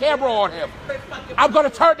turn the camera on him. I'm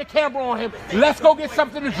going to turn the camera on him. Let's go get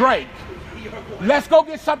something to drink. Let's go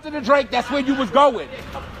get something to drink. That's where you was going.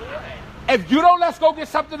 If you don't let's go get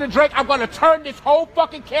something to drink, I'm going to turn this whole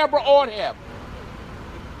fucking camera on him.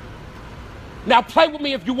 Now play with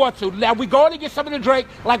me if you want to. Now we're going to get something to drink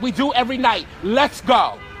like we do every night. Let's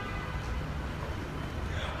go.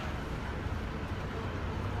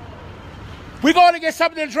 We're going to get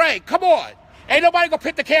something to drink. Come on. Ain't nobody gonna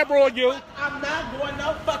put the camera on you. I'm not going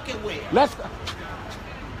no fucking way. Let's go.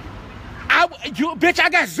 Bitch, I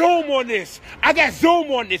got Zoom on this. I got Zoom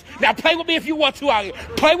on this. Now play with me if you want to out here.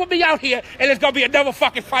 Play with me out here, and it's gonna be another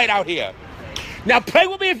fucking fight out here. Now play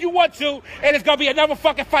with me if you want to, and it's gonna be another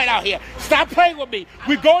fucking fight out here. Stop playing with me.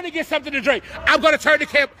 We're going to get something to drink. I'm gonna turn the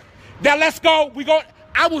camera. Now let's go.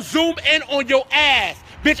 I will zoom in on your ass.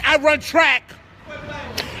 Bitch, I run track.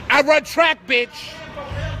 I run track, bitch.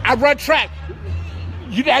 I run track.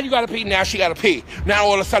 You gotta pee. Now she gotta pee. Now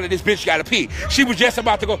all of a sudden this bitch gotta pee. She was just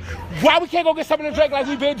about to go. Why we can't go get something to drink like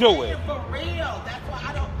we been doing? For real. That's why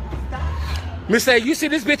I don't stop. Miss A, you see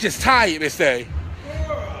this bitch is tired, Miss A.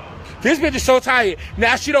 This bitch is so tired.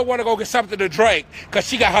 Now she don't want to go get something to drink because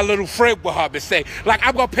she got her little friend with her, Miss A. Like,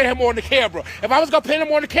 I'm going to put him on the camera. If I was going to put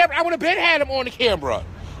him on the camera, I would have been had him on the camera.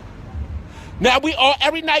 Now,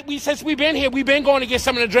 every night since we've been here, we've been going to get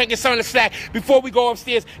something to drink and something to snack before we go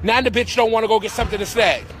upstairs. Now the bitch don't want to go get something to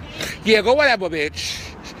snack. Yeah, go whatever, bitch.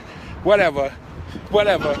 Whatever.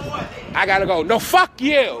 Whatever. I got to go. No, fuck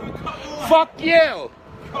you. Fuck you.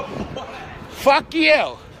 Fuck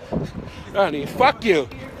you. Honey, fuck you.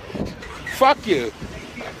 Fuck you.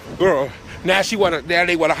 Girl, now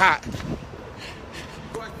they want to hot.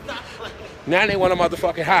 Now they want to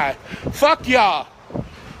motherfucking high. Fuck y'all.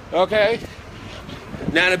 Okay?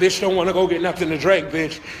 Now the bitch don't want to go get nothing to drink,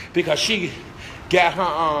 bitch, because she got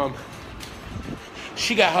her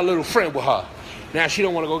little friend with her. Now she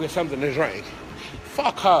don't want to go get something to drink.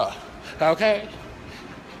 Fuck her. Okay?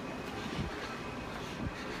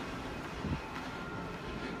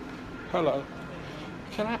 Hello.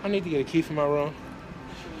 I need to get a key for my room.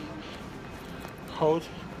 Hold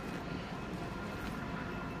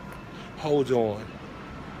on.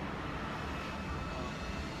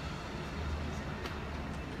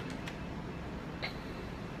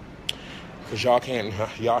 Cause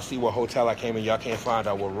y'all see what hotel I came in, y'all can't find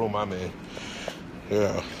out what room I'm in.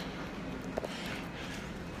 Yeah.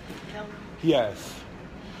 Yes.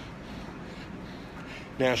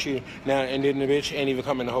 And then the bitch ain't even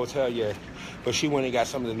come in the hotel yet. But she went and got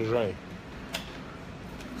something to drink.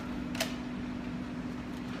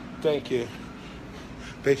 Thank you.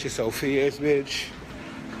 Bitch is so fierce, bitch.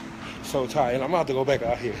 So tired. I'm about to go back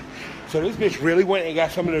out here. So this bitch really went and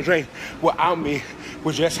got something to drink without me,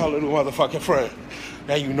 with just her little motherfucking friend.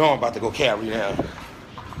 Now you know I'm about to go carry now.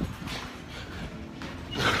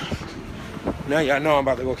 Now y'all know I'm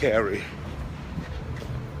about to go carry.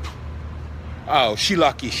 Oh, she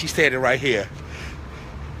lucky. She standing right here.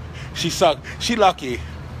 She lucky.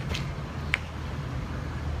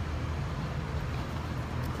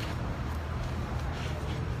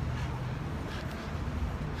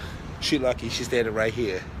 She lucky. She standing right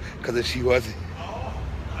here. Because if she wasn't,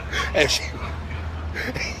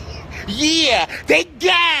 yeah, they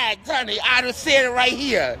gagged, honey. I'd have said it right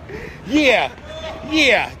here. Yeah,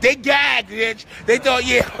 they gagged, bitch. They thought,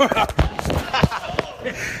 yeah.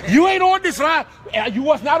 You ain't on this live. You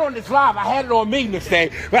was not on this live. I had it on me this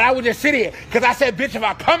day, but I would just sit here because I said, bitch, if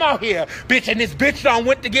I come out here, bitch, and this bitch done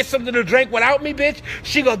went to get something to drink without me, bitch,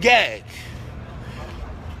 she gonna gag.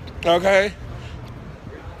 Okay,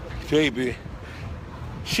 baby.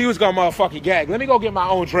 She was gonna motherfucking gag. Let me go get my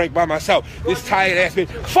own drink by myself. This tired ass bitch.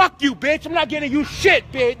 Fuck you, bitch. I'm not getting you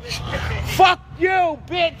shit, bitch. Fuck you,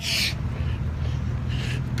 bitch.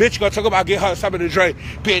 Bitch gonna talk about get her something to drink,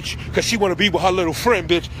 bitch, because she want to be with her little friend,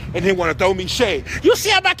 bitch, and then want to throw me shade. You see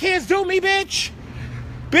how my kids do me, bitch?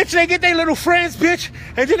 Bitch, they get their little friends, bitch,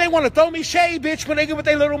 and then they want to throw me shade, bitch, when they get with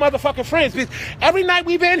their little motherfucking friends, bitch. Every night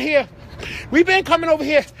we been here, we been coming over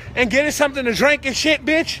here and getting something to drink and shit,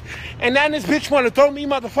 bitch, and now this bitch want to throw me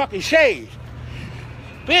motherfucking shade.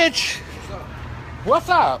 Bitch, what's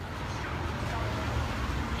up?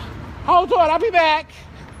 Hold on, I'll be back.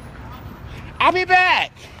 I'll be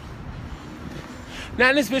back.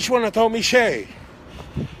 Now this bitch want to throw me shade.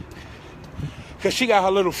 Because she got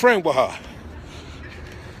her little friend with her.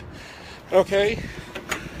 Okay?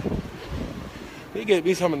 He get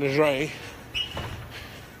me something to drink.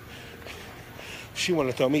 She want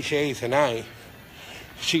to throw me shade tonight.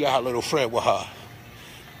 She got her little friend with her.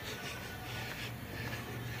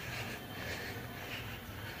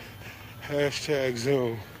 Hashtag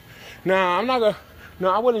Zoom. Nah, I'm not gonna.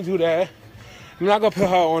 No, I wouldn't do that. I'm not gonna put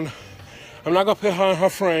her and her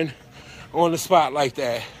friend on the spot like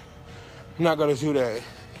that. I'm not gonna do that.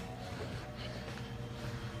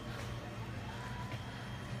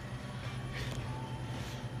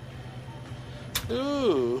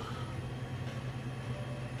 Ooh.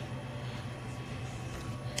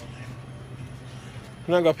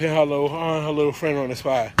 I'm not gonna put her little friend on the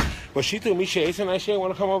spot. But she threw me shade tonight. She didn't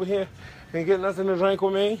want to come over here and get nothing to drink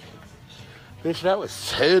with me. Bitch, that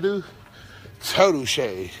was total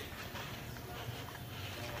shade.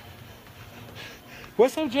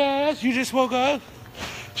 What's up, Jazz? You just woke up?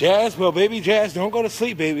 Jazz, well, baby, Jazz, don't go to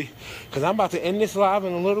sleep, baby. Because I'm about to end this live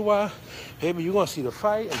in a little while. Baby, you're going to see the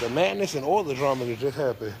fight and the madness and all the drama that just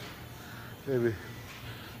happened. Baby,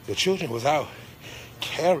 the children was out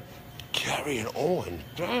carrying on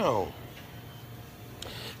down.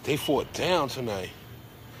 They fought down tonight.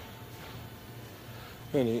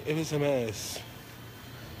 Honey, it was a mess.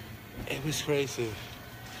 It was crazy.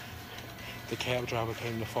 The cab driver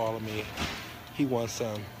came to follow me. He wants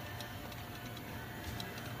some.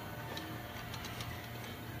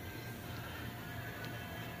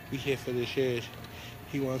 We here for this shit.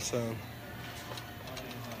 He wants some.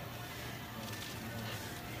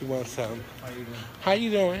 He wants some. How you doing? How you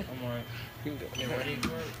doing? I'm alright. You ready for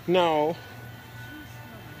it? No.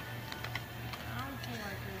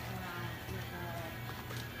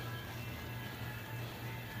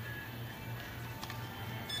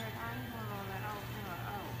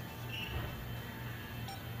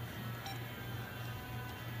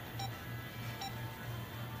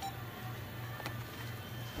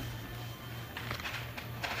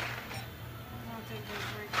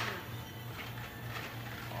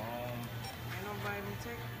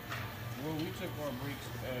 Well, we took our breaks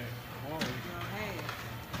at home.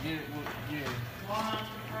 Yeah, well, yeah.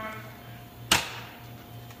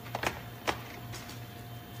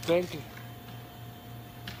 Thank you.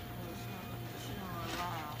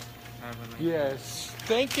 Yes.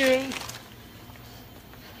 Thank you.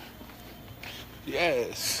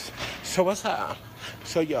 Yes. So what's up?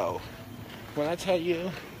 So yo, when I tell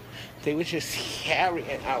you, they was just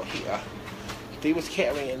carrying out here. They was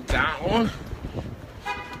carrying down.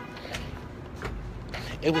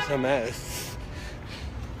 It was a mess.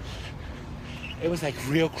 It was like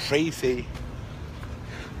real crazy.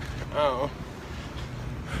 Oh.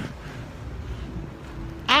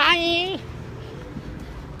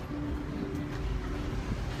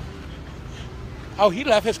 Oh, he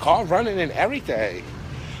left his car running and everything.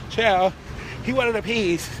 Chill. He wanted a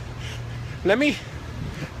piece. Let me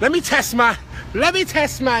test my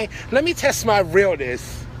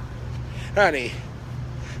realness. Honey.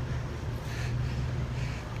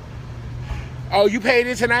 Oh, you paid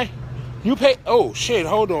it tonight? You paid, oh shit,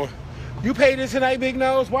 hold on. You paid it tonight, Big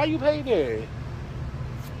Nose? Why you paid it?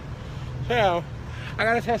 Chill. I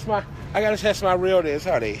gotta test my realness,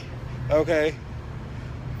 honey. Okay.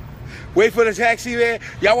 Wait for the taxi there.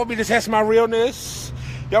 Y'all want me to test my realness?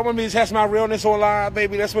 Y'all want me to test my realness online,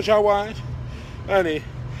 baby? That's what y'all want? Honey.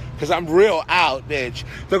 Because I'm real out, bitch.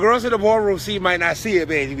 The girls in the ballroom seat might not see it,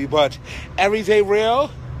 baby, but everyday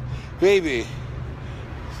real, baby.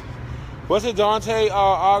 Was it Dante?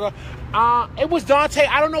 It was Dante.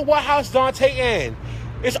 I don't know what house Dante in.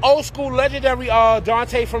 It's old school legendary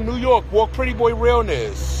Dante from New York. Walk Pretty Boy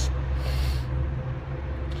Realness.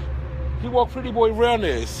 He walked Pretty Boy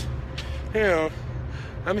Realness. You know,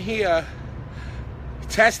 I'm here.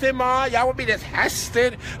 Test it, ma. Y'all want me to test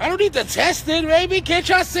it? I don't need to test it, baby. Can't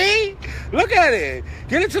y'all see? Look at it.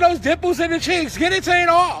 Get into those dimples in the cheeks. Get into it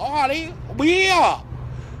all, honey. We here,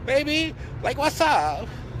 baby. Like, what's up?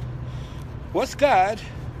 What's good?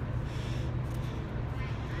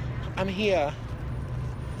 I'm here.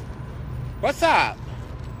 What's up?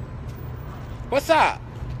 What's up?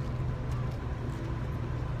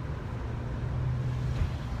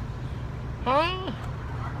 Huh?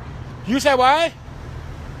 You said what?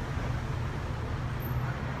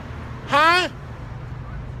 Huh?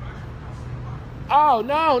 Oh,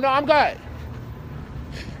 no, I'm good.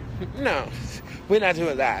 No, we're not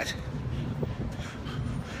doing that.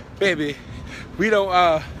 Baby, we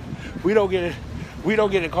don't get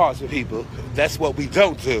in cars with people. That's what we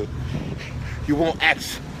don't do. You won't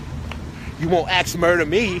ask murder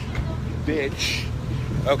me, bitch.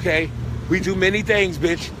 Okay? We do many things,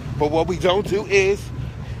 bitch. But what we don't do is,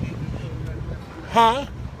 huh?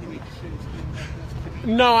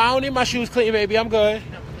 No, I don't need my shoes clean, baby. I'm good.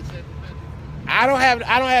 I don't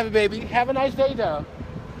have it, baby. Have a nice day, though.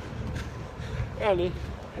 Honey.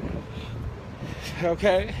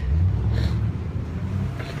 Okay?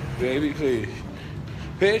 Baby, please.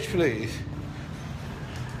 Bitch, please.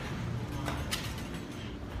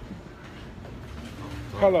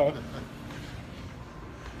 Hello.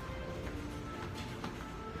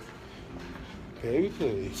 Baby,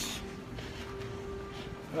 please.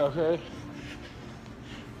 Okay?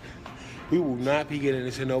 We will not be getting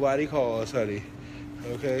into nobody calls, honey.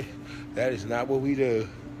 Okay? That is not what we do.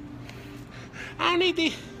 I don't need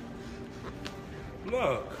the...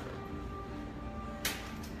 Look.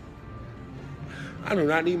 I do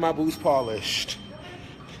not need my boots polished.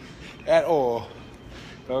 at all.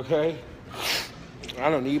 Okay? I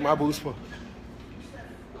don't need my boost for.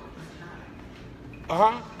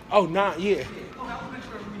 Uh-huh. Oh, nah, yeah.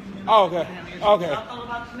 Oh, okay. Okay.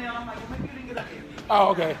 Oh,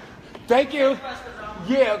 okay. Thank you.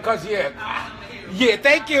 Yeah, because, yeah. Yeah,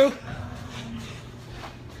 thank you.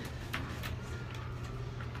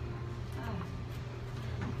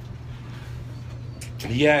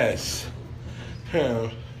 Yes.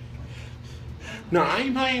 Yeah. No, I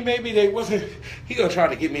ain't playing, baby. They wasn't. He gonna try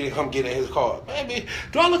to get me to come get in his car. Baby,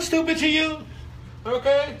 do I look stupid to you?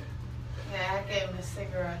 Okay? Yeah, I gave him a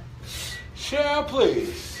cigarette. Cheryl,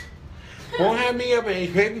 please. Won't have me up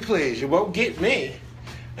in, baby, please. You won't get me.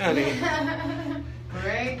 Honey.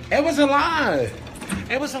 Right? It was a lot.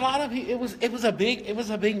 It was a lot of it was a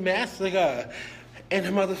big mess, like in the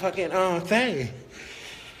motherfucking thing.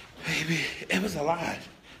 Baby, it was a lot.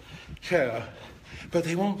 Cheryl. But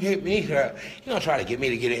they won't get me. He gonna try to get me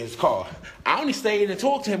to get in his car. I only stayed and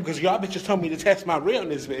talked to him because y'all bitches told me to test my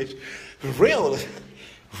realness, bitch.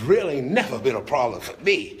 Real ain't never been a problem for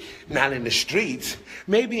me. Not in the streets.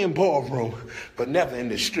 Maybe in ballroom, but never in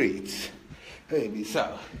the streets. Baby,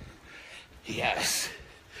 so, yes.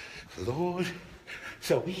 Lord.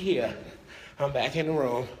 So we here. I'm back in the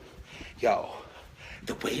room. Yo,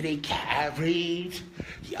 the way they carried,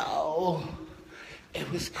 yo, it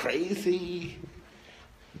was crazy.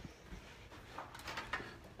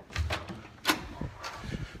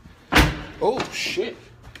 Oh, shit.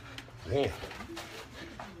 Man.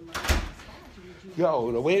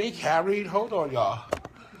 Yo, the way they carried, hold on, y'all.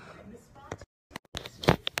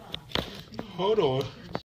 Hold on.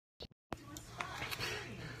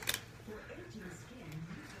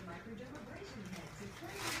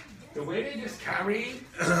 The way they just carried,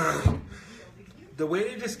 the way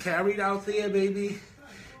they just carried out there, baby,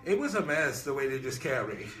 it was a mess, the way they just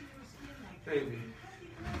carried. Baby.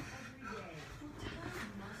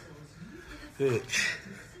 Bitch.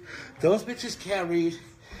 Those bitches carried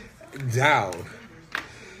down.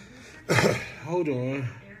 Hold on.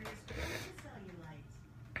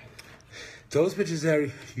 Those bitches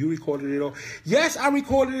that you recorded it all. Yes, I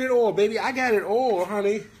recorded it all, baby. I got it all,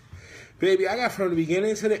 honey. Baby, I got from the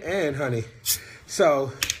beginning to the end, honey.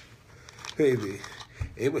 So, baby,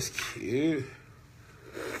 it was cute.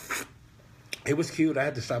 It was cute. I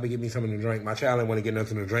had to stop and get me something to drink. My child didn't want to get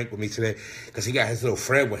nothing to drink with me today because he got his little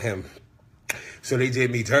friend with him. So they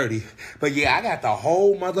did me dirty. But yeah, I got the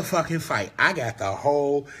whole motherfucking fight. I got the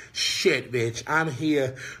whole shit, bitch. I'm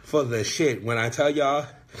here for the shit. When I tell y'all,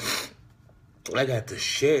 I got the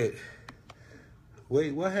shit.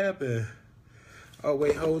 Wait, what happened? Oh,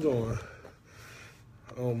 wait, hold on.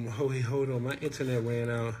 Oh, wait, hold on. My internet ran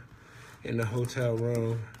out in the hotel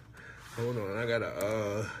room. Hold on. I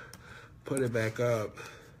gotta put it back up.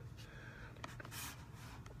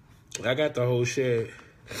 I got the whole shit.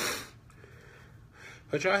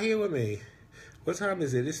 But y'all here with me. What time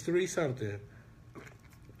is it? It's 3-something.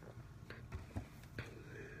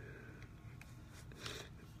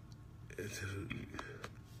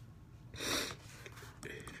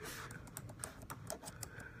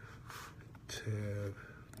 Tab.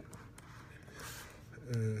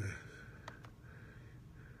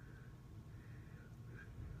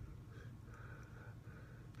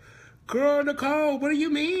 Girl, Nicole, what do you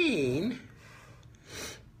mean?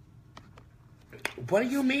 What do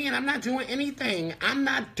you mean? I'm not doing anything. I'm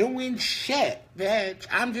not doing shit, bitch.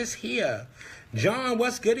 I'm just here. John,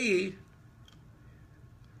 what's goody?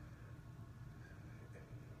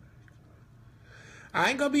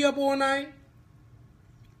 I ain't gonna be up all night.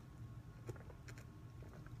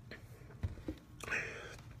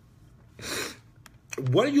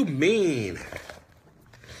 What do you mean?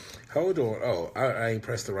 Hold on. Oh, I ain't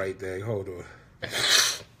pressed the right thing. Hold on.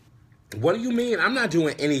 What do you mean? I'm not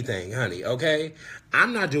doing anything, honey, okay?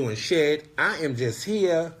 I'm not doing shit. I am just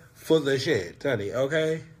here for the shit, honey,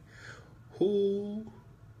 okay? Who?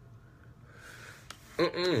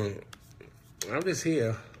 I'm just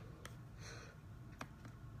here.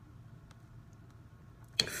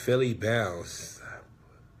 Philly bounce.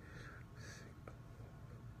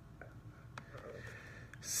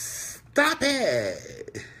 Stop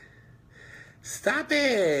it. Stop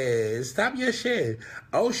it. Stop your shit.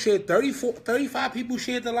 Oh, shit. 35 people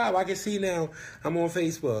shared the live. I can see now. I'm on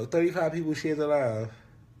Facebook. 35 people shared the live.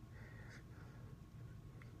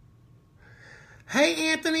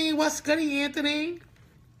 Hey, Anthony. What's good, Anthony?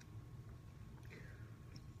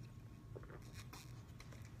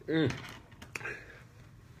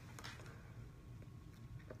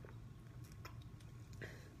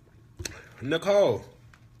 Nicole.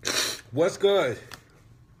 What's good?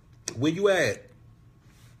 Where you at?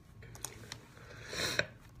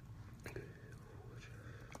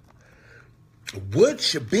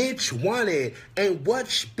 Which bitch want it and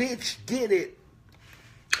which bitch get it?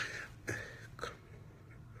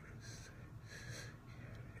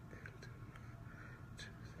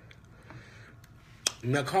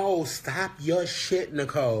 Nicole, stop your shit,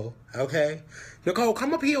 Nicole, okay? Nicole,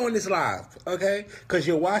 come up here on this live, okay? Because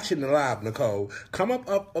you're watching the live, Nicole. Come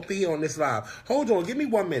up here on this live. Hold on, give me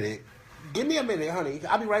 1 minute. Give me a minute, honey.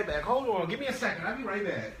 I'll be right back. Hold on, give me a second. I'll be right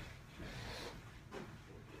back.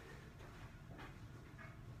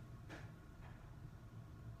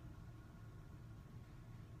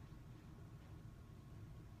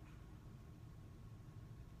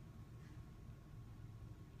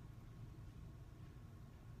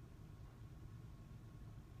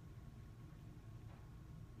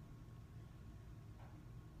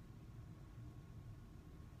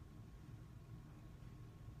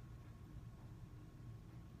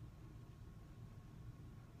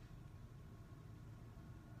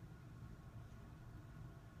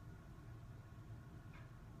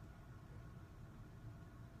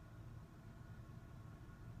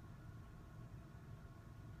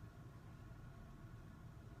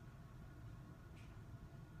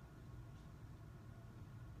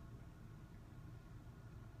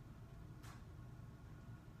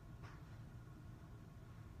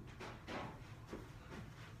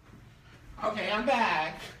 Okay, I'm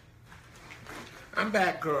back. I'm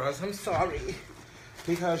back, girls. I'm sorry.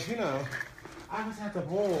 Because, you know, I was at the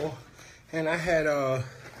ball and I had,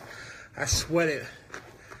 I sweated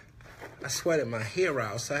my hair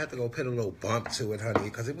out, so I had to go put a little bump to it, honey,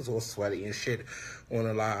 because it was all sweaty and shit on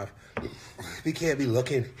the live. We can't be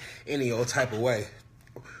looking any old type of way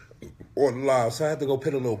on the live, so I had to go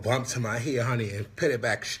put a little bump to my hair, honey, and put it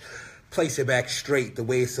back, place it back straight the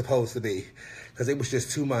way it's supposed to be. Because it was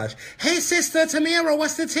just too much. Hey, sister Tamira,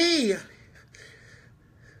 what's the tea?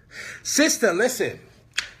 Sister, listen.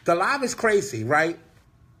 The live is crazy, right?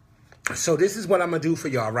 So this is what I'm going to do for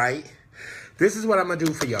y'all, right? This is what I'm going to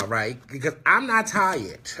do for y'all, right? Because I'm not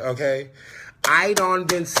tired, okay? I done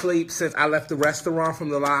been asleep since I left the restaurant from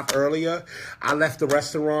the live earlier. I left the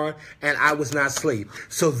restaurant and I was not asleep.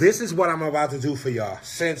 So this is what I'm about to do for y'all.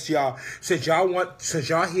 Since y'all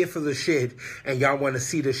here for the shit and y'all want to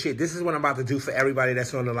see the shit, this is what I'm about to do for everybody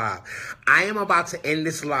that's on the live. I am about to end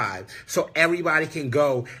this live so everybody can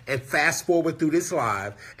go and fast forward through this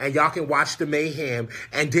live and y'all can watch the mayhem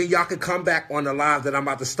and then y'all can come back on the live that I'm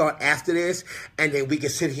about to start after this and then we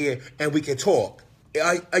can sit here and we can talk.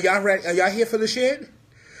 Are y'all ready? Are y'all here for the shit?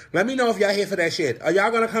 Let me know if y'all here for that shit. Are y'all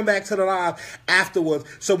going to come back to the live afterwards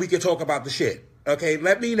so we can talk about the shit? Okay,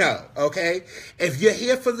 let me know, okay? If you're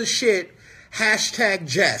here for the shit, hashtag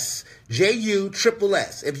Jusss,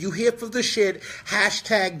 Jusss. If you here for the shit,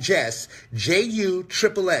 hashtag Jusss,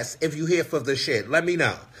 Jusss. If you here for the shit, let me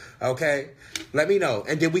know, okay? Let me know,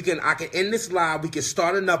 and then I can end this live. We can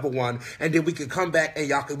start another one, and then we can come back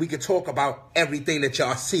and we can talk about everything that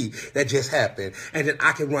y'all see that just happened, and then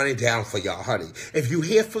I can run it down for y'all, honey. If you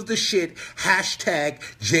here for the shit, hashtag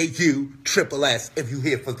Jusss. If you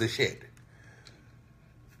here for the shit,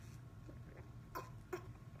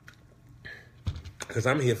 because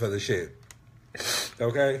I'm here for the shit.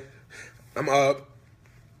 Okay, I'm up.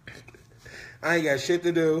 I ain't got shit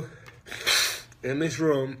to do in this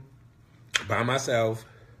room. By myself.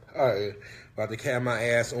 All right. About to carry my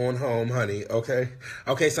ass on home, honey. Okay?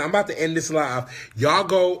 Okay, so I'm about to end this live. Y'all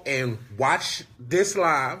go and watch this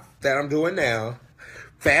live that I'm doing now.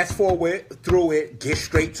 Fast forward through it. Get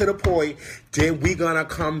straight to the point. Then we're going to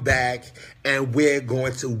come back and we're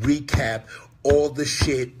going to recap all the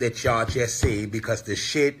shit that y'all just seen because the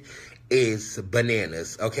shit is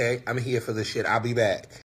bananas. Okay? I'm here for the shit. I'll be back.